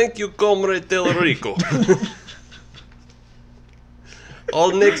 Anyway, thank you, Comrade Del Rico.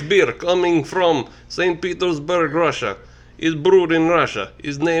 Our next beer, coming from St. Petersburg, Russia, is brewed in Russia.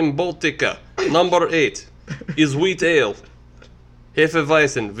 Is named Baltica. Number 8 is wheat ale.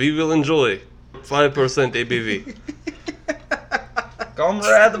 Hefeweizen. We will enjoy 5% ABV.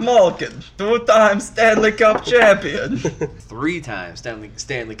 Comrade Malkin, 2-time Stanley Cup champion. 3 times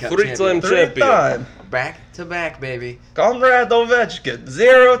Stanley Cup 3-time champion. champion. 3-time. Back to back, baby. Comrade Ovechkin,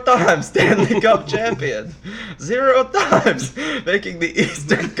 0-time Stanley Cup champion. 0 times making the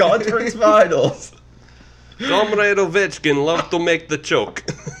Eastern Conference Finals. Comrade Ovechkin love to make the choke.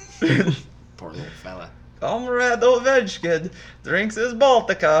 Poor little fella. Comrade Ovechkin drinks his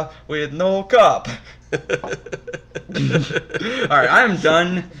Baltica with no cup. Alright, I'm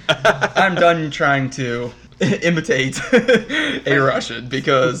done. I'm done trying to imitate a Russian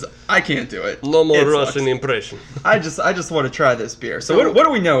because I can't do it. No more It Russian sucks. impression. I just want to try this beer. So what do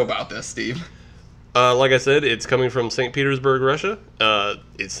we know about this, Steve? Like I said, it's coming from St. Petersburg, Russia.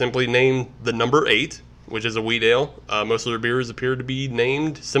 It's simply named the number 8, which is a wheat ale. Most of their beers appear to be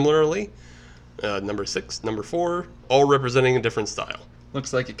named similarly. Number 6, number 4, all representing a different style.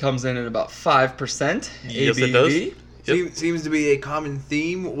 Looks like it comes in at about 5% ABV. Yes, it does. Yep. Seems to be a common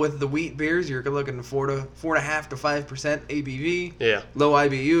theme with the wheat beers. You're looking 4.5 to 5% ABV. Yeah. Low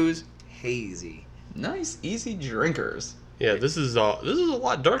IBUs. Hazy. Nice, easy drinkers. Yeah, this is a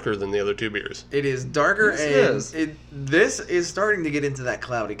lot darker than the other 2 beers. It is darker, This and is. this is starting to get into that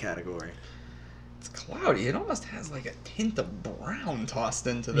cloudy category. It's cloudy. It almost has like a tint of brown tossed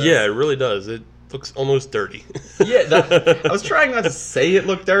into this. Yeah, it really does. It looks almost dirty. Yeah, I was trying not to say it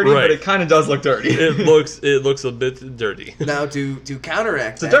looked dirty, Right. but it kind of does look dirty. it looks a bit dirty. Now, to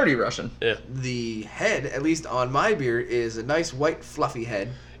counteract It's a that, dirty Russian. Yeah. the head, at least on my beer, is a nice white fluffy head.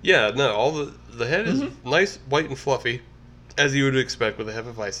 Yeah, no, all the head is nice, white and fluffy, as you would expect with a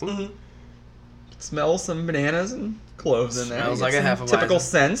Hefeweizen. Mm-hmm. Smells some bananas and cloves in there. Smells You like get a some Hefeweizen. typical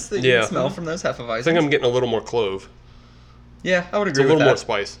scents that you Yeah. can smell from those Hefeweizens. I think I'm getting a little more clove. Yeah, I would It's agree a little with more that.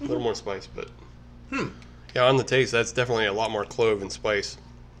 spice. A little more spice, but yeah, on the taste, that's definitely a lot more clove and spice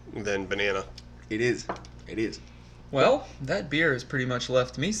than banana. It is. It is. Well, that beer has pretty much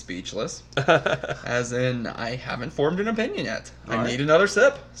left me speechless. As in, I haven't formed an opinion yet. I All right. need another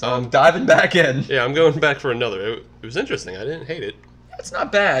sip, so I'm diving back in. Yeah, I'm going back for another. It was interesting. I didn't hate it. It's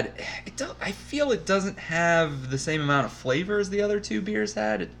not bad. I feel it doesn't have the same amount of flavor as the other two beers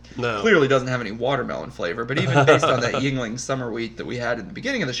had. It No. clearly doesn't have any watermelon flavor, but even based on that Yingling Summer Wheat that we had at the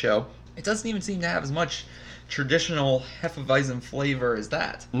beginning of the show, it doesn't even seem to have as much traditional Hefeweizen flavor as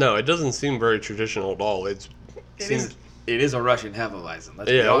that. No, it doesn't seem very traditional at all. It is a Russian Hefeweizen.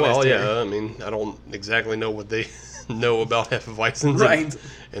 Let's be Yeah, honest well, here. yeah. I mean, I don't exactly know what they know about Hefeweizens Right.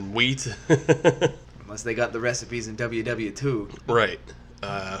 and wheat. Unless they got the recipes in WW2 Right.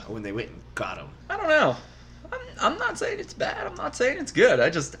 when they went and got them. I don't know. I'm not saying it's bad. I'm not saying it's good. I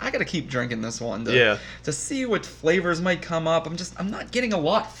gotta keep drinking this one to see what flavors might come up. I'm not getting a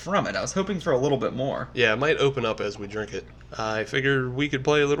lot from it. I was hoping for a little bit more. Yeah, it might open up as we drink it. I figured we could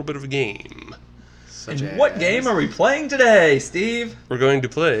play a little bit of a game. And what game are we playing today, Steve? We're going to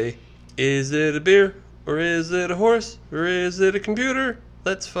play, is it a beer, or is it a horse, or is it a computer?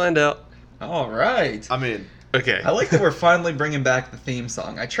 Let's find out. All right. I'm in. Okay. I like that we're finally bringing back the theme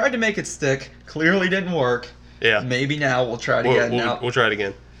song. I tried to make it stick. Clearly didn't work. Yeah. Maybe now we'll try it again. We'll try it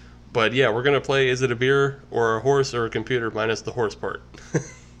again. But yeah, we're going to play, is it a beer, or a horse, or a computer, minus the horse part.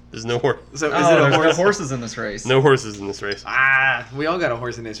 There's no horse. So is Oh, it a there's no horse? horses in this race. No horses in this race. We all got a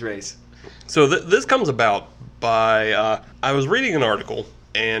horse in this race. So this comes about by I was reading an article,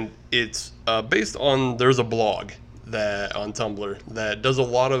 and it's based on, there's a blog that on Tumblr that does a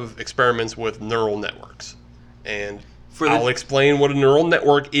lot of experiments with neural networks, and I'll explain what a neural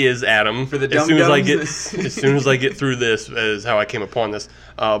network is, Adam. For the as soon as I dum-dums. get as soon as I get through this, is how I came upon this.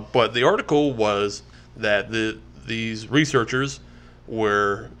 But the article was that these researchers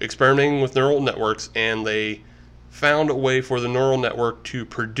were experimenting with neural networks, and they found a way for the neural network to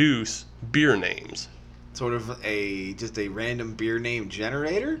produce beer names. Sort of just a random beer name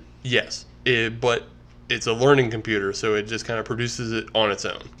generator? Yes, but it's a learning computer, so it just kind of produces it on its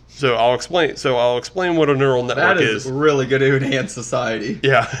own. So I'll explain what a neural network That is really going to enhance society.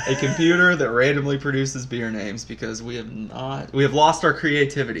 Yeah. A computer that randomly produces beer names because we have lost our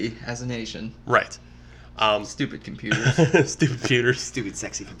creativity as a nation. Right. Stupid computers. Stupid computers. Stupid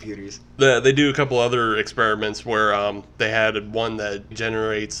sexy computers. They do a couple other experiments where they had one that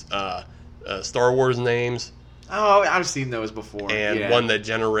generates Star Wars names, Oh, I've seen those before. and one that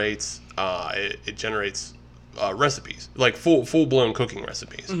generates it generates recipes, like full blown cooking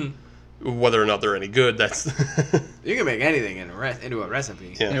recipes. Mm-hmm. Whether or not they're any good, that's You can make anything into a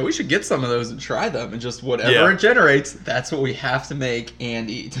recipe. Yeah. We should get some of those and try them, and just whatever Yeah. it generates, that's what we have to make and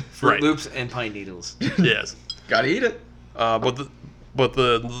eat. Fruit Right. Loops and pine needles. yes. Gotta eat it. But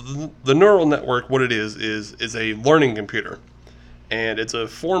the neural network, what it is a learning computer, and it's a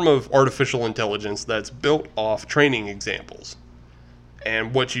form of artificial intelligence that's built off training examples.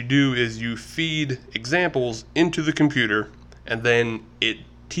 And what you do is you feed examples into the computer, and then it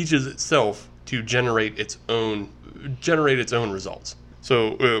teaches itself to generate its own results.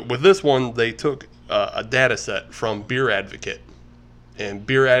 So with this one, they took a data set from Beer Advocate, and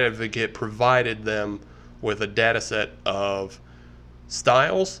Beer Advocate provided them with a data set of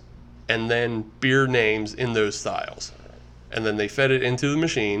styles and then beer names in those styles. And then they fed it into the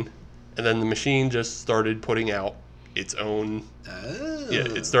machine, and then the machine just started putting out its own. Oh. Yeah,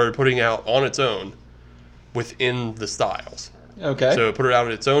 it started putting out on its own within the styles. Okay. So it put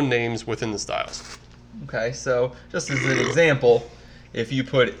out its own names within the styles. Okay, so just as an example, if you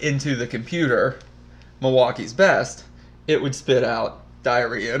put into the computer Milwaukee's Best, it would spit out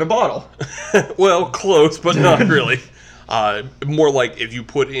diarrhea in a bottle. Well, close, but not really. More like if you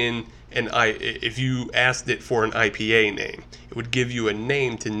put in if you asked it for an IPA name, it would give you a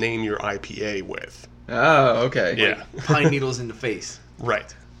name to name your IPA with. Oh, okay. Yeah, Pine needles in the face.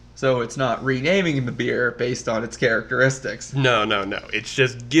 right. So it's not renaming the beer based on its characteristics. No. It's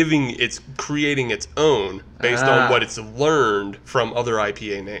just it's creating its own based on what it's learned from other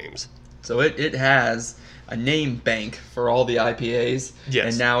IPA names. So it has a name bank for all the IPAs, Yes.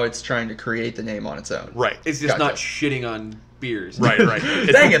 and now it's trying to create the name on its own. Right. It's just Gotcha. not shitting on beers. Right.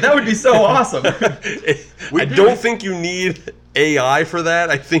 Dang it, that would be so awesome. I don't think you need AI for that.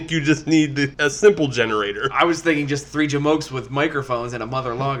 I think you just need a simple generator. I was thinking just 3 jamokes with microphones and a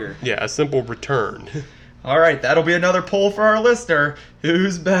mother lager. Yeah, a simple return. All right, that'll be another poll for our listener.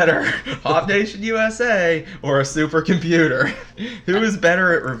 Who's better, Hop Nation USA or a supercomputer? Who is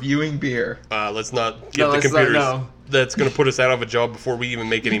better at reviewing beer? Let's not get No, the let's not- computers. no. That's going to put us out of a job before we even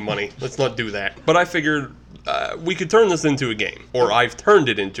make any money. Let's not do that. But I figured we could turn this into a game, or I've turned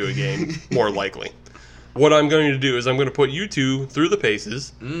it into a game, more likely. What I'm going to do is I'm going to put you two through the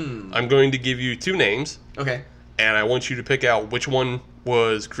paces. I'm going to give you 2 names, Okay. and I want you to pick out which one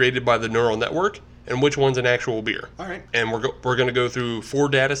was created by the neural network and which one's an actual beer. All right. And we're going to go through 4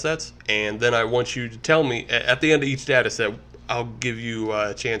 data sets, and then I want you to tell me, at the end of each data set, I'll give you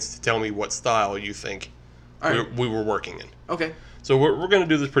a chance to tell me what style you think All right. we were working in. Okay. So we're going to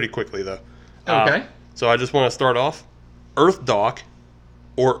do this pretty quickly, though. Okay. So I just want to start off. Earth Dock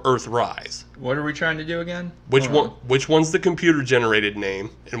or Earth Rise? What are we trying to do again? Which Hold one? on. Which one's the computer-generated name,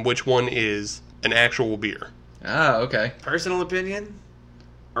 and which one is an actual beer? Ah, okay. Personal opinion: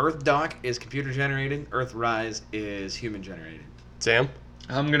 Earth Dock is computer generated. Earth Rise is human generated. Sam,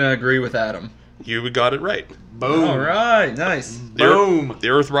 I'm going to agree with Adam. you got it right. Boom. All right, nice. Boom. The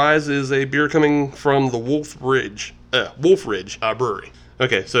Earth Rise is a beer coming from the Wolf Ridge Brewery.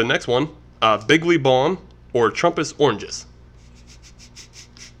 Okay, so next one, Bigley Bomb or Trumpus Oranges?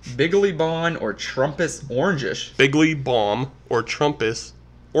 Bigley Bond or Trumpus Orangish? Bigley Bomb or Trumpus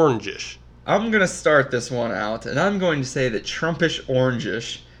Orangish? I'm going to start this one out, and I'm going to say that Trumpish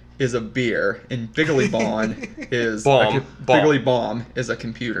Orangish is a beer, and Bigley Bond is Bigley Bomb is a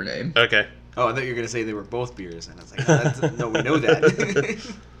computer name. Okay. Oh, I thought you were gonna say they were both beers, and I was like, oh, no, we know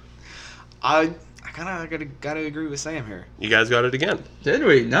that. I kind of gotta agree with Sam here. You guys got it again. Did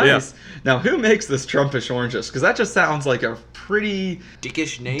we? Nice. Now, who makes this Trumpish Orangish? Because that just sounds like a pretty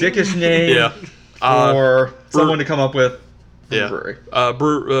Dickish name. dickish name Yeah. for someone to come up with from Yeah. a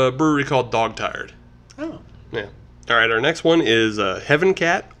brewery. Brewery called Dog Tired. Oh, Yeah. All right, our next one is Heaven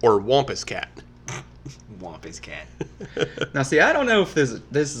Cat or Wampus Cat? Wampus Cat. Now, see, I don't know if this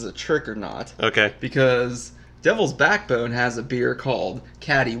is a trick or not, Okay. because Devil's Backbone has a beer called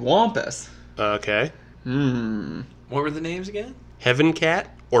Catty Wampus. Okay. What were the names again? Heaven Cat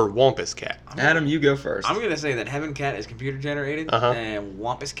or Wampus Cat? Adam, you go first. I'm gonna say that Heaven Cat is computer generated, Uh-huh. and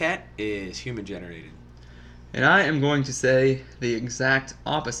Wampus Cat is human generated. And I am going to say the exact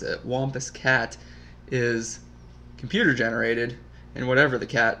opposite. Wampus Cat is computer generated, and whatever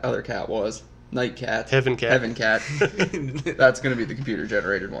the other cat was, Night Cat, Heaven Cat. Heaven Cat, that's going to be the computer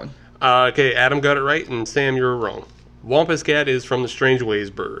generated one. Okay, Adam got it right, and Sam, you were wrong. Wampus Cat is from the Strange Ways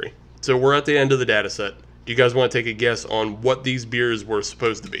Brewery. So we're at the end of the data set. Do you guys want to take a guess on what these beers were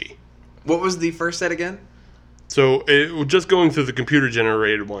supposed to be? What was the first set again? So just going through the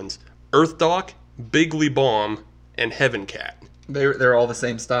computer-generated ones. Earth Dock, Bigley Bomb, and Heaven Cat. They're all the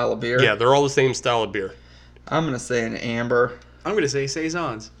same style of beer? Yeah, they're all the same style of beer. I'm going to say an amber. I'm gonna say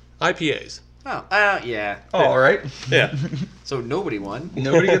Saisons. IPAs. Oh, yeah. Oh, all right. Yeah. So nobody won.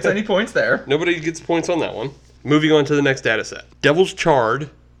 Nobody gets any points there. Nobody gets points on that one. Moving on to the next data set. Devil's Charred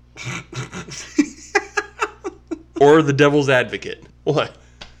or the Devil's Advocate. What?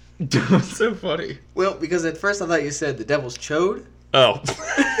 It's so funny. Well, because at first I thought you said the Devil's Chode. Oh.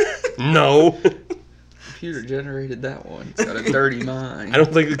 No. Computer generated that one. It's got a dirty mind. I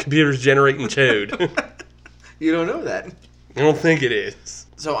don't think the computer's generating chode. You don't know that. I don't think it is.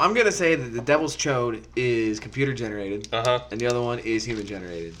 So I'm gonna say that the Devil's Chode is computer generated, Uh-huh. and the other one is human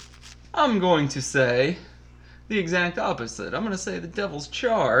generated. I'm going to say the exact opposite. I'm going to say the Devil's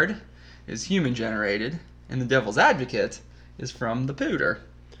Chard is human generated, and the Devil's Advocate is from the Pooter.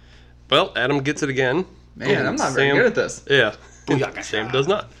 Well, Adam gets it again. Man, I'm not very Sam- good at this. Yeah. Booyakasha. Sam does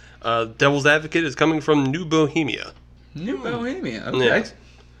not. Devil's Advocate is coming from New Bohemia. New Bohemia. Okay.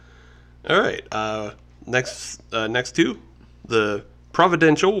 Yeah. All right. Next two, the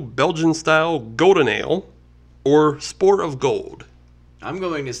Providential Belgian-style Golden Ale or Spore of Gold. I'm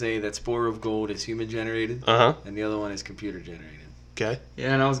going to say that Spore of Gold is human generated, Uh-huh. and the other one is computer generated. Okay.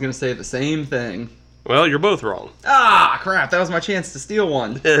 Yeah, and I was going to say the same thing. Well, you're both wrong. Ah, crap. That was my chance to steal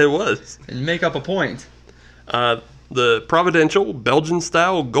one Yeah, it was. and make up a point. The Providential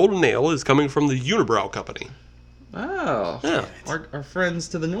Belgian-style Golden Ale is coming from the Unibrow Company. Oh. Yeah. Our friends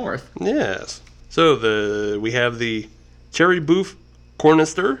to the north. Yes. So we have the Cherry Boof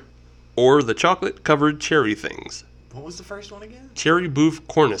Cornister or the chocolate-covered cherry things. What was the first one again? Cherry Boof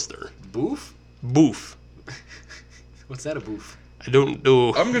Cornister. Boof? Boof. What's that, a boof? I don't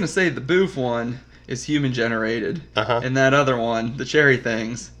know. I'm going to say the Boof one is human generated. Uh-huh. And that other one, the cherry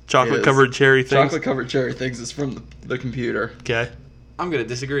things. Chocolate-covered cherry things. Chocolate-covered cherry things is from the computer. Okay. I'm going to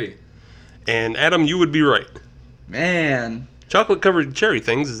disagree. And Adam, you would be right. Man. Chocolate-covered cherry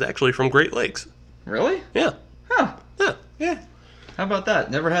things is actually from Great Lakes. Really? Yeah. Huh. Yeah. Yeah. How about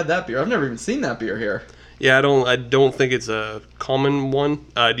that? Never had that beer. I've never even seen that beer here. Yeah, I don't think it's a common one.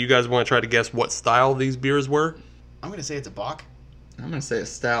 Do you guys want to try to guess what style these beers were? I'm going to say it's a Bock. I'm going to say a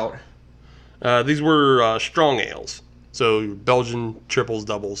stout. These were strong ales. So Belgian triples,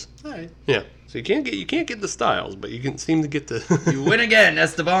 doubles. All right. Yeah. So you can't get the styles, but you can seem to get the You win again,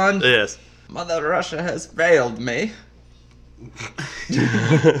 Esteban. Yes. Mother Russia has failed me.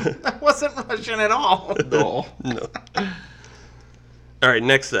 That wasn't Russian at all. No. No. All right,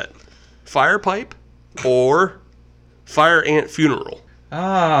 next set. Fire pipe or fire ant funeral.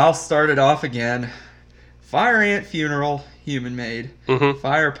 I'll start it off again. Fire Ant Funeral, human made. Mm-hmm.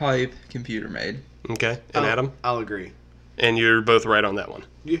 Fire pipe, computer made. Okay. And Adam? I'll agree. And you're both right on that one.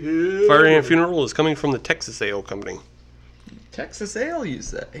 Yeah. Fire Ant Funeral is coming from the Texas Ale Company. Texas Ale, you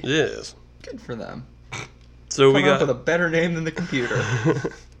say? Yes. Good for them. So we Coming up got with a better name than the computer.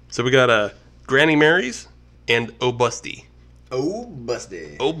 so we got Granny Mary's and O'Busty. Oh,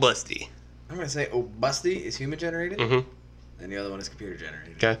 busty. O'Busty. I'm going to say Busty is human generated, Mm-hmm. and the other one is computer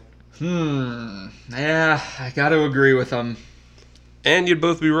generated. Okay. Yeah, I got to agree with them. And you'd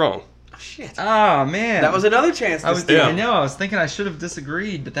both be wrong. Oh, shit. Oh, man. That was another chance to I was steal. Yeah. I know. I was thinking I should have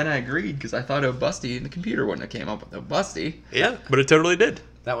disagreed, but then I agreed because I thought O'Busty and the computer wouldn't have came up with O'Busty. Yeah, but it totally did.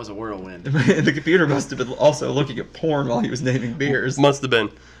 That was a whirlwind. The computer must have been also looking at porn while he was naming beers. Must have been.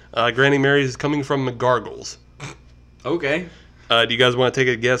 Granny Mary's is coming from McGargles. Okay. Do you guys want to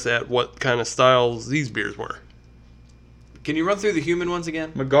take a guess at what kind of styles these beers were? Can you run through the human ones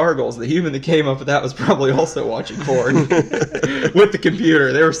again? McGargles, the human that came up with that, was probably also watching porn with the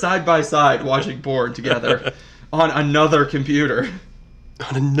computer. They were side by side watching porn together on another computer.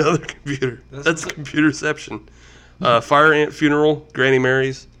 On another computer. That's That's- computerception. Fire Ant Funeral, Granny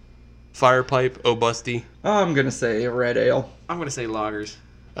Mary's, Fire Pipe, O'Busty. I'm gonna say a red ale. I'm going to say loggers.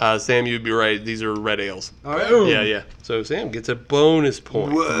 Sam, you'd be right. These are red ales. All right. Boom. Yeah. So Sam gets a bonus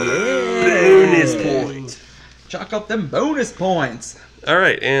point. Bonus point. Chalk up them bonus points. All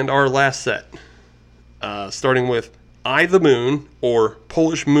right, and our last set. Starting with Eye the Moon or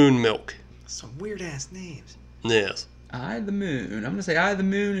Polish Moon Milk. Some weird-ass names. Yes. Eye the Moon. I'm gonna say Eye the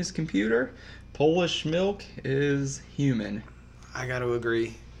Moon is computer. Polish milk is human. I got to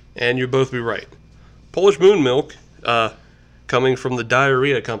agree. And you'd both be right. Polish Moon Milk, coming from the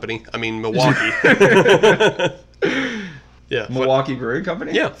Diarrhea Company. I mean, Milwaukee. Yeah. Milwaukee Brewing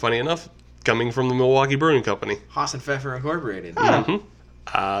Company? Yeah, funny enough, coming from the Milwaukee Brewing Company. Haas and Pfeffer Incorporated.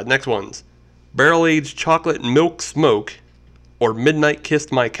 Next one's Barrel Aged Chocolate Milk Smoke or Midnight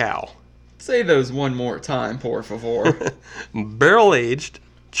Kissed My Cow. Say those one more time, por favor. Barrel Aged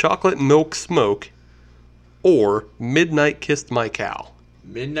Chocolate Milk Smoke or Midnight Kissed My Cow.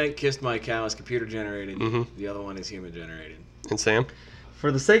 Midnight Kissed My Cow is computer generated. The other one is human generated. And Sam?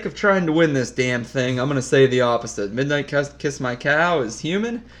 For the sake of trying to win this damn thing, I'm gonna say the opposite. Midnight Kiss My Cow is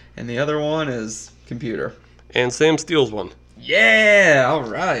human, and the other one is computer. And Sam steals one. Yeah, all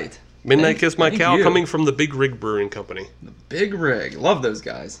right. Midnight Kiss My thank Cow you. coming from the Big Rig Brewing Company. The Big Rig, love those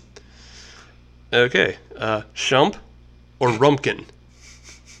guys. Okay. Shump or Rumpkin?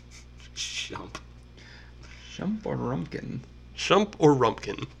 Shump. Shump or Rumpkin? Shump or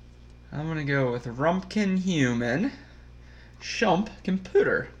Rumpkin? I'm gonna go with Rumpkin human, Shump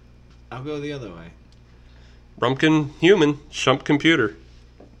computer. I'll go the other way. Rumpkin human, Shump computer.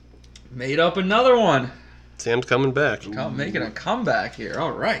 Made up another one. Sam's coming back. Making a comeback here.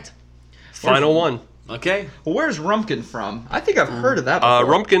 All right. Final one. Okay. Well, where's Rumpkin from? I think I've heard of that before.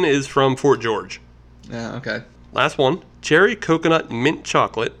 Rumpkin is from Fort George. Yeah, okay. Last one. Cherry coconut mint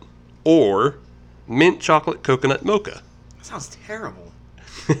chocolate or mint chocolate coconut mocha. That sounds terrible.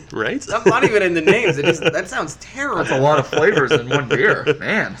 Right? I'm not even in the names. That sounds terrible. That's a lot of flavors in one beer.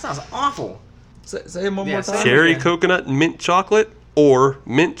 Man. That sounds awful. Say them one Yeah, more say time. Cherry Okay. coconut mint chocolate or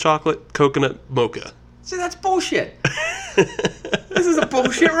mint chocolate coconut mocha. See, that's bullshit. This is a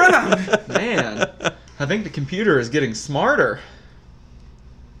bullshit round. Man. I think the computer is getting smarter.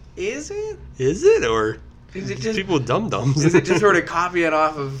 Is it? Is it, or Is it just? people dum-dums? Is it just sort of copying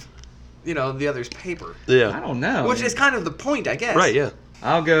off of, the other's paper? I Yeah. don't know. Which is kind of the point, I guess. Right, yeah.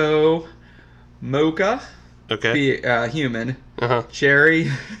 I'll go mocha, Okay. be human. Uh-huh. Cherry,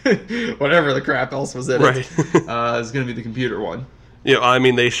 whatever the crap else was in Right. it, is going to be the computer one. Yeah, I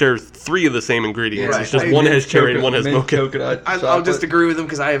mean, they share 3 of the same ingredients. Right. It's just Mint one has cherry and one has mint mocha. coconut. I'll just chocolate. agree with him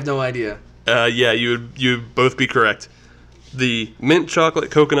because I have no idea. Yeah, you both be correct. The mint chocolate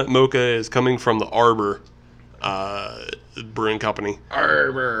coconut mocha is coming from the Arbor Brewing Company.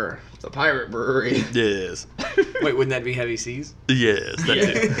 Arbor, the pirate brewery. Yes. Wait, wouldn't that be Heavy Seas? Yes,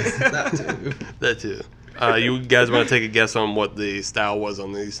 that too. That too. That too. You guys want to take a guess on what the style was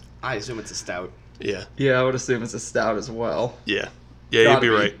on these? I assume it's a stout. Yeah. Yeah, I would assume it's a stout as well. Yeah. Yeah, Gotta you'd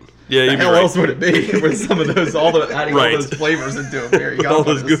be be. right. Yeah, The you'd be hell right. else would it be with some of those, adding Right. all those flavors into a beer? You With gotta all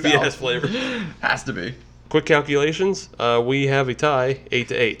put those it in a goofy stout. ass flavors. Has to be. Quick calculations. We have a tie,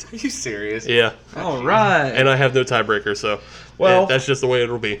 8-8. Are you serious? Yeah. All right. And I have no tiebreaker, so Well- that's just the way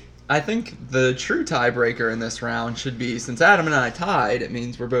it'll be. I think the true tiebreaker in this round should be, since Adam and I tied, it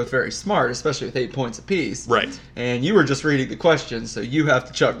means we're both very smart, especially with 8 points apiece. Right. And you were just reading the questions, so you have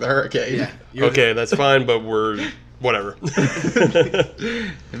to chuck the hurricane. Yeah. you're Okay, that's fine, but we're whatever.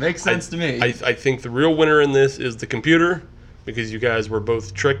 It makes sense to me. I think the real winner in this is the computer, because you guys were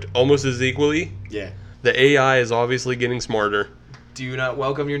both tricked almost as equally. Yeah. The AI is obviously getting smarter. Do you not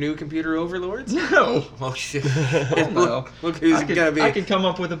welcome your new computer overlords? No. Oh shit! No. Look who's gonna be. I could come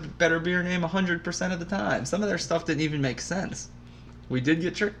up with a better beer name 100% of the time. Some of their stuff didn't even make sense. We did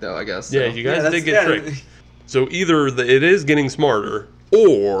get tricked though, I guess. So. Yeah, you guys that's- did get yeah. tricked. So either it is getting smarter,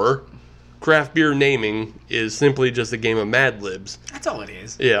 or craft beer naming is simply just a game of Mad Libs. That's all it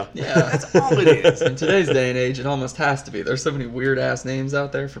is. Yeah. Yeah. That's all it is. In today's day and age, it almost has to be. There's so many weird ass names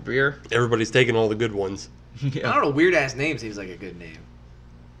out there for beer. Everybody's taking all the good ones. I Yeah. don't know. Weird ass name seems like a good name.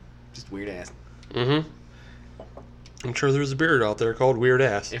 Just weird ass. Mm-hmm. I'm sure there's a beer out there called Weird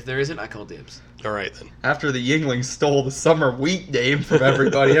Ass. If there isn't, I call dibs. All right, then. After the Yingling stole the summer wheat name from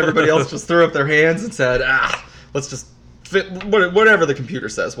everybody, everybody else just threw up their hands and said, let's just fit whatever the computer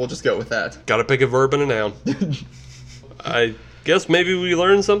says. We'll just go with that. Got to pick a verb and a noun. I guess maybe we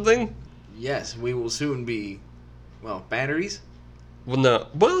learned something? Yes, we will soon be. Well, batteries. Well, no.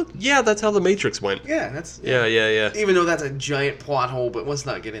 Well, yeah, that's how the Matrix went. Yeah, that's. Yeah. Even though that's a giant plot hole, but let's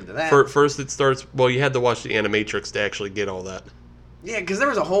not get into that. First, it starts. Well, you had to watch the Animatrix to actually get all that. Yeah, because there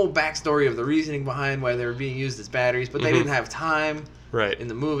was a whole backstory of the reasoning behind why they were being used as batteries, but they didn't have time Right. in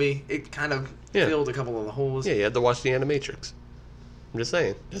the movie. It kind of Yeah. filled a couple of the holes. Yeah, you had to watch the Animatrix. I'm just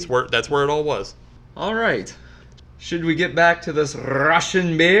saying. That's where it all was. All right. Should we get back to this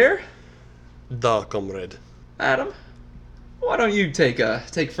Russian beer? Da, comrade. Adam, why don't you take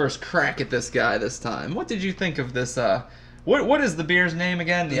first crack at this guy this time? What did you think of this? What is the beer's name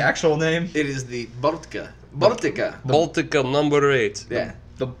again? The actual name? It is the Baltica. Baltica. Baltica number 8. Yeah.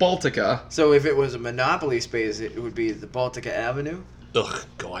 The Baltica. So if it was a Monopoly space, it would be the Baltica Avenue. Ugh,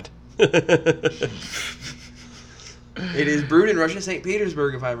 God. It is brewed in Russia, St.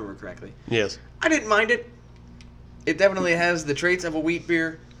 Petersburg, if I remember correctly. Yes. I didn't mind it. It definitely has the traits of a wheat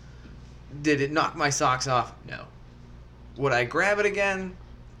beer. Did it knock my socks off? No. Would I grab it again?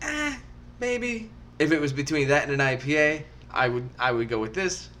 Maybe. If it was between that and an IPA, I would go with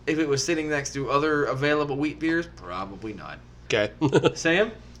this. If it was sitting next to other available wheat beers, probably not. Okay.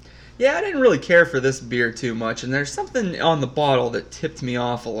 Sam? Yeah, I didn't really care for this beer too much, and there's something on the bottle that tipped me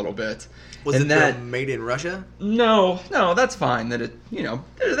off a little bit. Was and it that the made in Russia? No, that's fine. That it,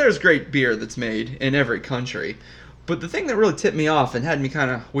 there's great beer that's made in every country. But the thing that really tipped me off and had me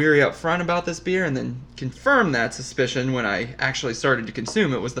kind of weary up front about this beer and then confirmed that suspicion when I actually started to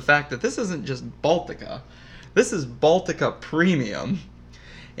consume it was the fact that this isn't just Baltica. This is Baltica Premium.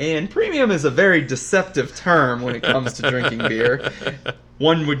 And premium is a very deceptive term when it comes to drinking beer.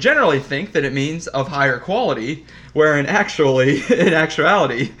 One would generally think that it means of higher quality, where in actuality,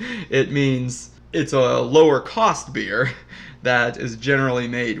 it means it's a lower cost beer that is generally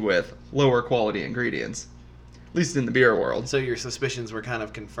made with lower quality ingredients. At least in the beer world. So your suspicions were kind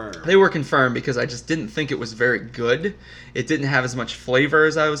of confirmed. They were confirmed because I just didn't think it was very good. It didn't have as much flavor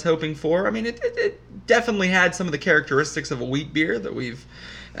as I was hoping for. I mean, it definitely had some of the characteristics of a wheat beer that we've,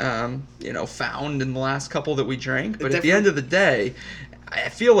 found in the last couple that we drank. But at the end of the day, I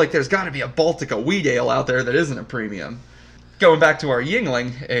feel like there's got to be a Baltica wheat ale out there that isn't a premium. Going back to our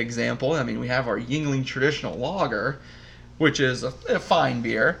Yingling example, I mean, we have our Yingling Traditional Lager, which is a fine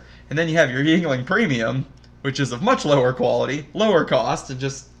beer. And then you have your Yingling Premium, which is of much lower quality, lower cost, and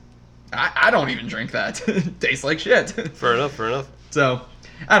just, I don't even drink that. It tastes like shit. Fair enough. So,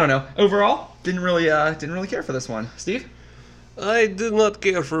 I don't know. Overall, didn't really care for this one. Steve? I did not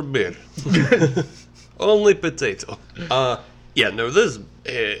care for beer. Only potato. This,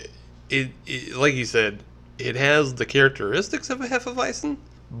 like you said, it has the characteristics of a Hefeweizen,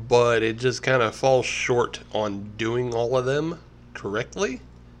 but it just kind of falls short on doing all of them correctly.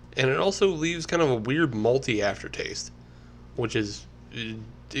 And it also leaves kind of a weird malty aftertaste, which is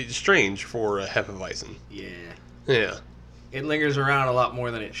strange for a Hefeweizen. Yeah. It lingers around a lot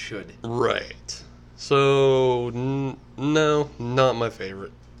more than it should. Right. So, no, not my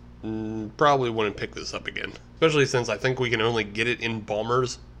favorite. Probably wouldn't pick this up again. Especially since I think we can only get it in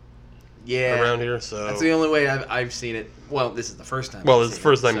bombers around here. So that's the only way I've seen it. Well, this is the first time. Well, it's the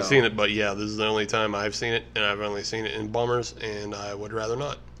first time you've seen it, but yeah, this is the only time I've seen it, and I've only seen it in bombers, and I would rather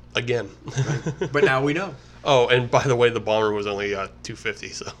not. Again. But now we know. Oh, and by the way, the bomber was only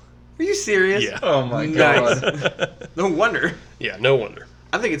 $2.50. So. Are you serious? Yeah. Oh my Nice. god. No wonder. Yeah, no wonder.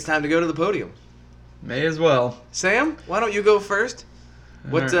 I think it's time to go to the podium. May as well. Sam, why don't you go first?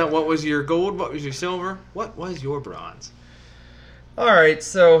 What Alright. what was your gold? What was your silver? What was your bronze? All right,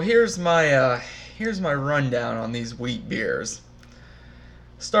 so here's my rundown on these wheat beers.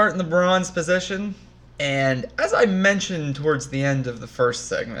 Start in the bronze position, and as I mentioned towards the end of the first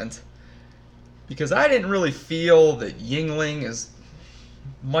segment, because I didn't really feel that Yingling is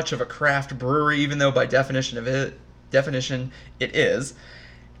much of a craft brewery, even though by definition it is.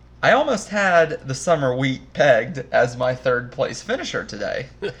 I almost had the summer wheat pegged as my third place finisher today.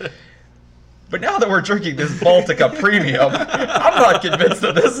 But now that we're drinking this Baltica Premium, I'm not convinced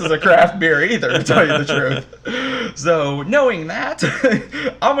that this is a craft beer either, to tell you the truth. So, knowing that,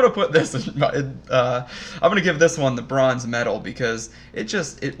 I'm going to put this in I'm going to give this one the bronze medal because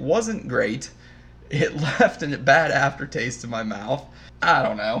it wasn't great. It left a bad aftertaste in my mouth. I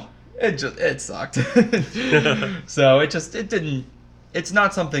don't know. It sucked. So, it's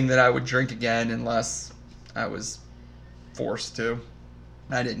not something that I would drink again unless I was forced to.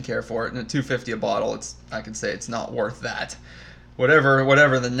 I didn't care for it, and at $2.50 a bottle, I can say it's not worth that.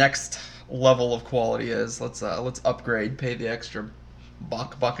 Whatever the next level of quality is, let's upgrade, pay the extra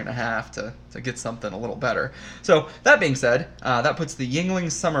buck and a half to get something a little better. So that being said, that puts the Yuengling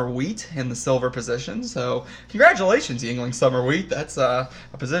Summer Wheat in the silver position. So congratulations, Yuengling Summer Wheat. That's a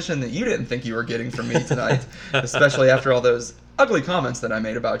position that you didn't think you were getting from me tonight, especially after all those ugly comments that I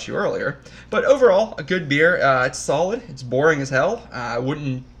made about you earlier. But overall, a good beer. It's solid. It's boring as hell. I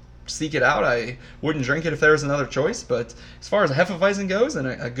wouldn't seek it out. I wouldn't drink it if there was another choice. But as far as a Hefeweizen goes and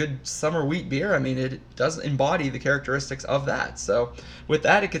a good summer wheat beer, I mean, it does embody the characteristics of that. So with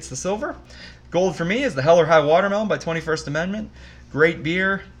that, it gets the silver. Gold for me is the Heller High Watermelon by 21st Amendment. Great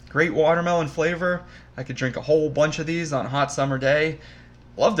beer, great watermelon flavor. I could drink a whole bunch of these on a hot summer day.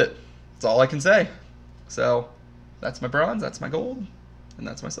 Loved it. That's all I can say. So that's my bronze, that's my gold, and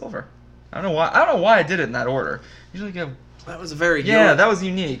that's my silver. I don't know why I did it in that order. Usually go. That was a very that was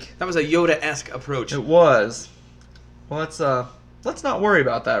unique. That was a Yoda-esque approach. It was. Well, let's not worry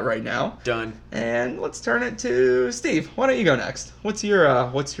about that right now. Done. And let's turn it to Steve. Why don't you go next? What's your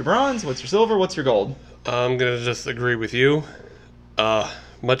bronze? What's your silver? What's your gold? I'm gonna just agree with you.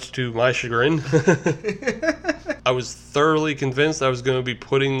 Much to my chagrin, I was thoroughly convinced I was going to be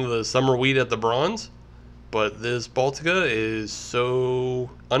putting the summer wheat at the bronze. But this Baltica is so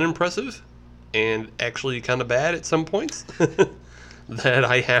unimpressive and actually kind of bad at some points that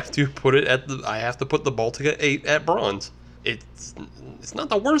I have to put it I have to put the Baltica 8 at bronze. It's not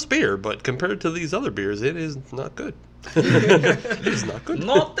the worst beer, but compared to these other beers, it is not good. It is not good.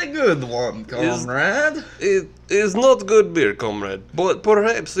 Not the good one, comrade. It is not good beer, comrade. But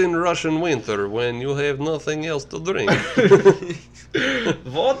perhaps in Russian winter when you have nothing else to drink.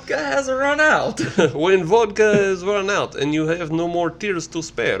 Vodka has run out. When vodka has run out and you have no more tears to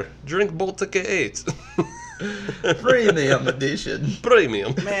spare, drink Baltica 8. Premium edition.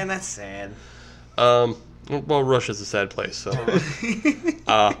 Premium. Man, that's sad. Well, Russia's a sad place, so.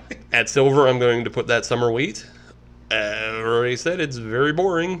 At silver, I'm going to put that summer wheat. I already said it's very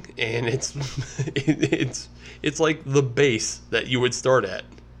boring, and it's like the base that you would start at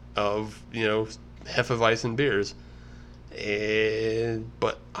of, Hefeweizen beers.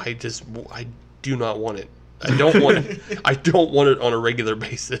 But I do not want it. I don't want it. I don't want it on a regular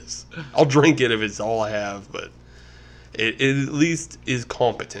basis. I'll drink it if it's all I have, but it at least is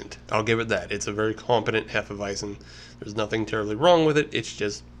competent. I'll give it that. It's a very competent Hefeweizen. There's nothing terribly wrong with it. It's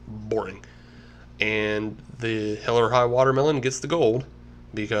just boring. And the Heller High Watermelon gets the gold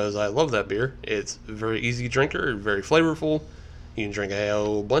because I love that beer. It's a very easy drinker, very flavorful. You can drink a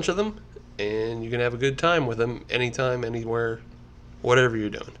whole bunch of them, and you can have a good time with them anytime, anywhere, whatever you're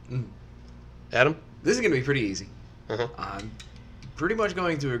doing. Adam? This is going to be pretty easy. Uh-huh. I'm pretty much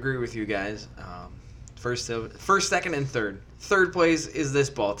going to agree with you guys. First, second, and third. Third place is this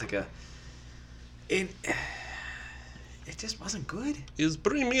Baltica. It just wasn't good. Is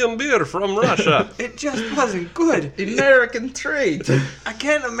premium beer from Russia. It just wasn't good. American treat. I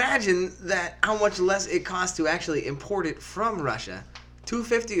can't imagine how much less it costs to actually import it from Russia.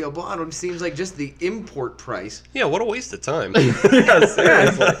 $2.50 a bottle seems like just the import price. Yeah, what a waste of time. Yeah,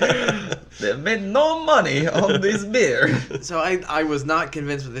 seriously. They've made no money on this beer. So I was not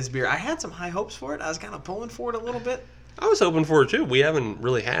convinced with this beer. I had some high hopes for it. I was kind of pulling for it a little bit. I was hoping for it too. We haven't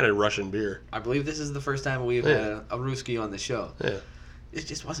really had a Russian beer. I believe this is the first time we've had a Ruski on the show. Yeah. It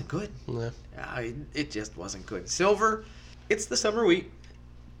just wasn't good. Yeah. It just wasn't good. Silver, it's the summer wheat.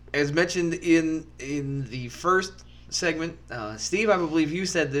 As mentioned in the first segment, Steve, I believe you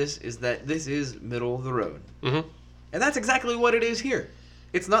said this is middle of the road. Mm-hmm. And that's exactly what it is here.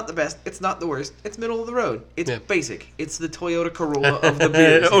 It's not the best. It's not the worst. It's middle of the road. It's basic. It's the Toyota Corolla of the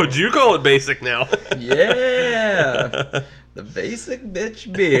beers. Oh, do you call it basic now? Yeah. The basic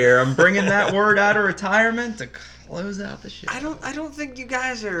bitch beer. I'm bringing that word out of retirement to close out the show. I don't think you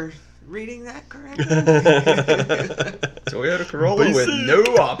guys are reading that correctly. Toyota Corolla with no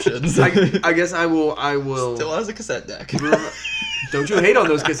options. I guess I will. Still has a cassette deck. Don't you hate on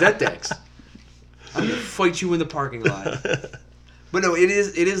those cassette decks? I'm gonna fight you in the parking lot. But no, it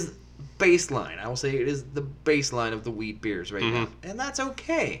is baseline. I will say it is the baseline of the wheat beers right now, and that's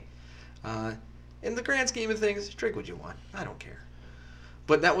okay. In the grand scheme of things, drink what you want. I don't care.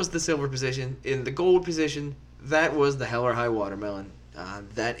 But that was the silver position. In the gold position, that was the Hell or High Watermelon.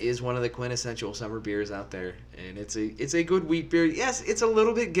 That is one of the quintessential summer beers out there, and it's a good wheat beer. Yes, it's a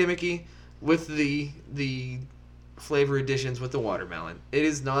little bit gimmicky with the flavor additions with the watermelon. It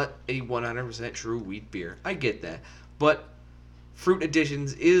is not a 100% true wheat beer. I get that, but fruit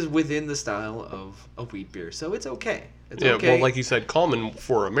additions is within the style of a wheat beer, so it's okay. It's Yeah, okay. well, like you said, common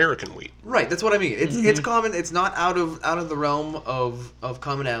for American wheat. Right, that's what I mean. It's common. It's not out of the realm of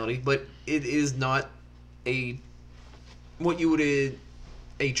commonality, but it is not a what you would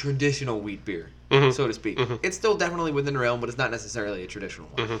a traditional wheat beer, so to speak. It's still definitely within the realm, but it's not necessarily a traditional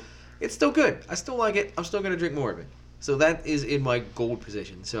one. It's still good. I still like it. I'm still gonna drink more of it. So that is in my gold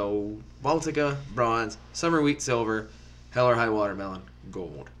position. So Baltica, bronze, summer wheat, silver, Hell or High Watermelon,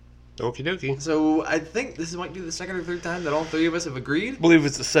 gold. Okie dokie. So I think this might be the second or third time that all three of us have agreed. I believe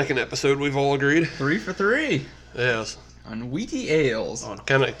it's the second episode we've all agreed. 3 for 3 Yes. on Wheaty Ales. Oh, no.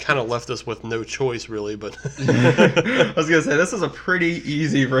 Kind of left us with no choice, really, but... I was going to say, this is a pretty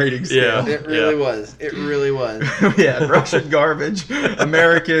easy rating scale. Yeah. It really was. It really was. Yeah, Russian garbage,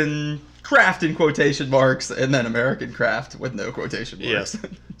 American craft in quotation marks, and then American craft with no quotation marks. Yes.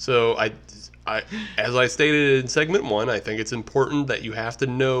 So I, as I stated in segment 1, I think it's important that you have to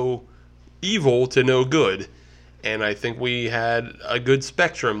know evil to know good, and I think we had a good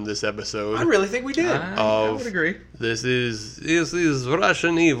spectrum this episode. I really think we did. I would agree. This is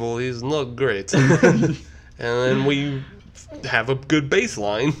Russian evil. He's not great, and then we have a good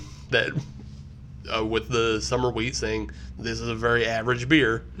baseline that with the summer wheat saying this is a very average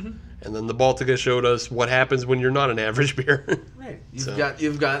beer. And then the Baltica showed us what happens when you're not an average beer. Right. So-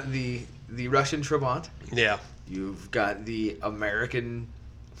 You've got the Russian Trabant. Yeah, You've got the American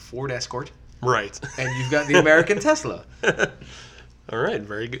Ford Escort, right. and you've got the American Tesla. All right,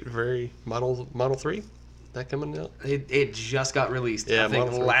 very good. Very Model 3, that coming out. It just got released. Yeah, I think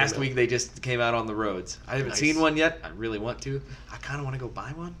Model 3 last came out. week they just came out on the roads. I haven't Nice. seen one yet. I really want to. I kind of want to go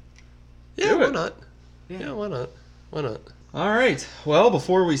buy one. Yeah, Do why it. not? Yeah. Yeah, why not? Why not? All right. Well,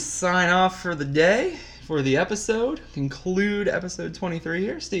 before we sign off for the day, for the episode, conclude episode 23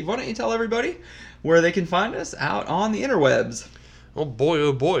 here, Steve, why don't you tell everybody where they can find us out on the interwebs? Oh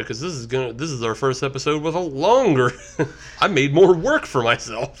boy, because this is our first episode with a longer. I made more work for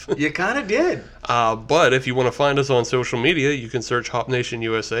myself. You kind of did. But if you want to find us on social media, you can search Hop Nation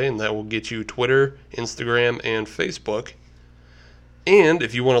USA, and that will get you Twitter, Instagram, and Facebook. And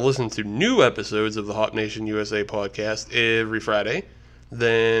if you want to listen to new episodes of the Hop Nation USA podcast every Friday,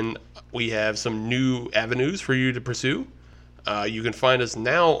 then we have some new avenues for you to pursue. You can find us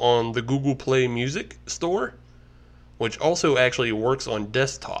now on the Google Play Music Store, which also actually works on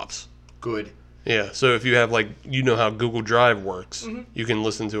desktops. Good. Yeah, so if you have, like, you know how Google Drive works, you can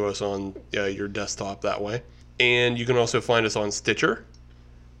listen to us on your desktop that way. And you can also find us on Stitcher.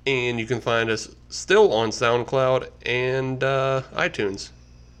 And you can find us still on SoundCloud and iTunes.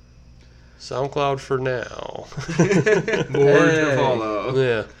 SoundCloud for now. More Hey. to follow.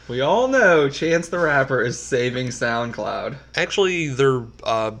 Yeah. We all know Chance the Rapper is saving SoundCloud. Actually, they're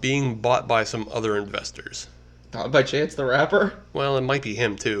being bought by some other investors. Not by Chance the Rapper? Well, it might be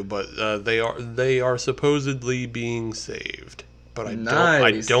him too, but they are supposedly being saved. But I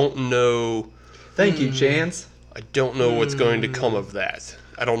Nice. don't know. Thank you, Chance. I don't know what's going to come of that.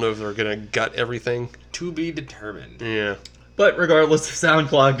 I don't know if they're going to gut everything. To be determined. Yeah. But regardless if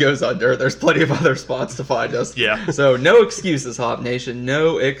SoundCloud goes under, there's plenty of other spots to find us. Yeah. So no excuses, Hop Nation.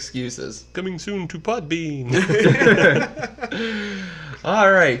 No excuses. Coming soon to Podbean.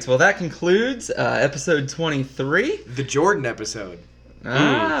 All right. Well, that concludes episode 23. The Jordan episode.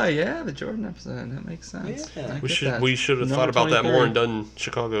 Yeah, the Jordan episode. That makes sense. Yeah. I we get should that. we should have Number thought about that 23. more and done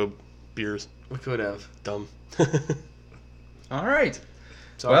Chicago beers. We could have. Dumb. All right.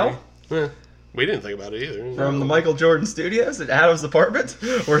 Sorry. Well, Eh, we didn't think about it either. from the Michael Jordan Studios at Adam's apartment,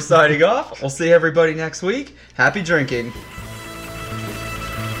 we're signing off. We'll see everybody next week. Happy drinking.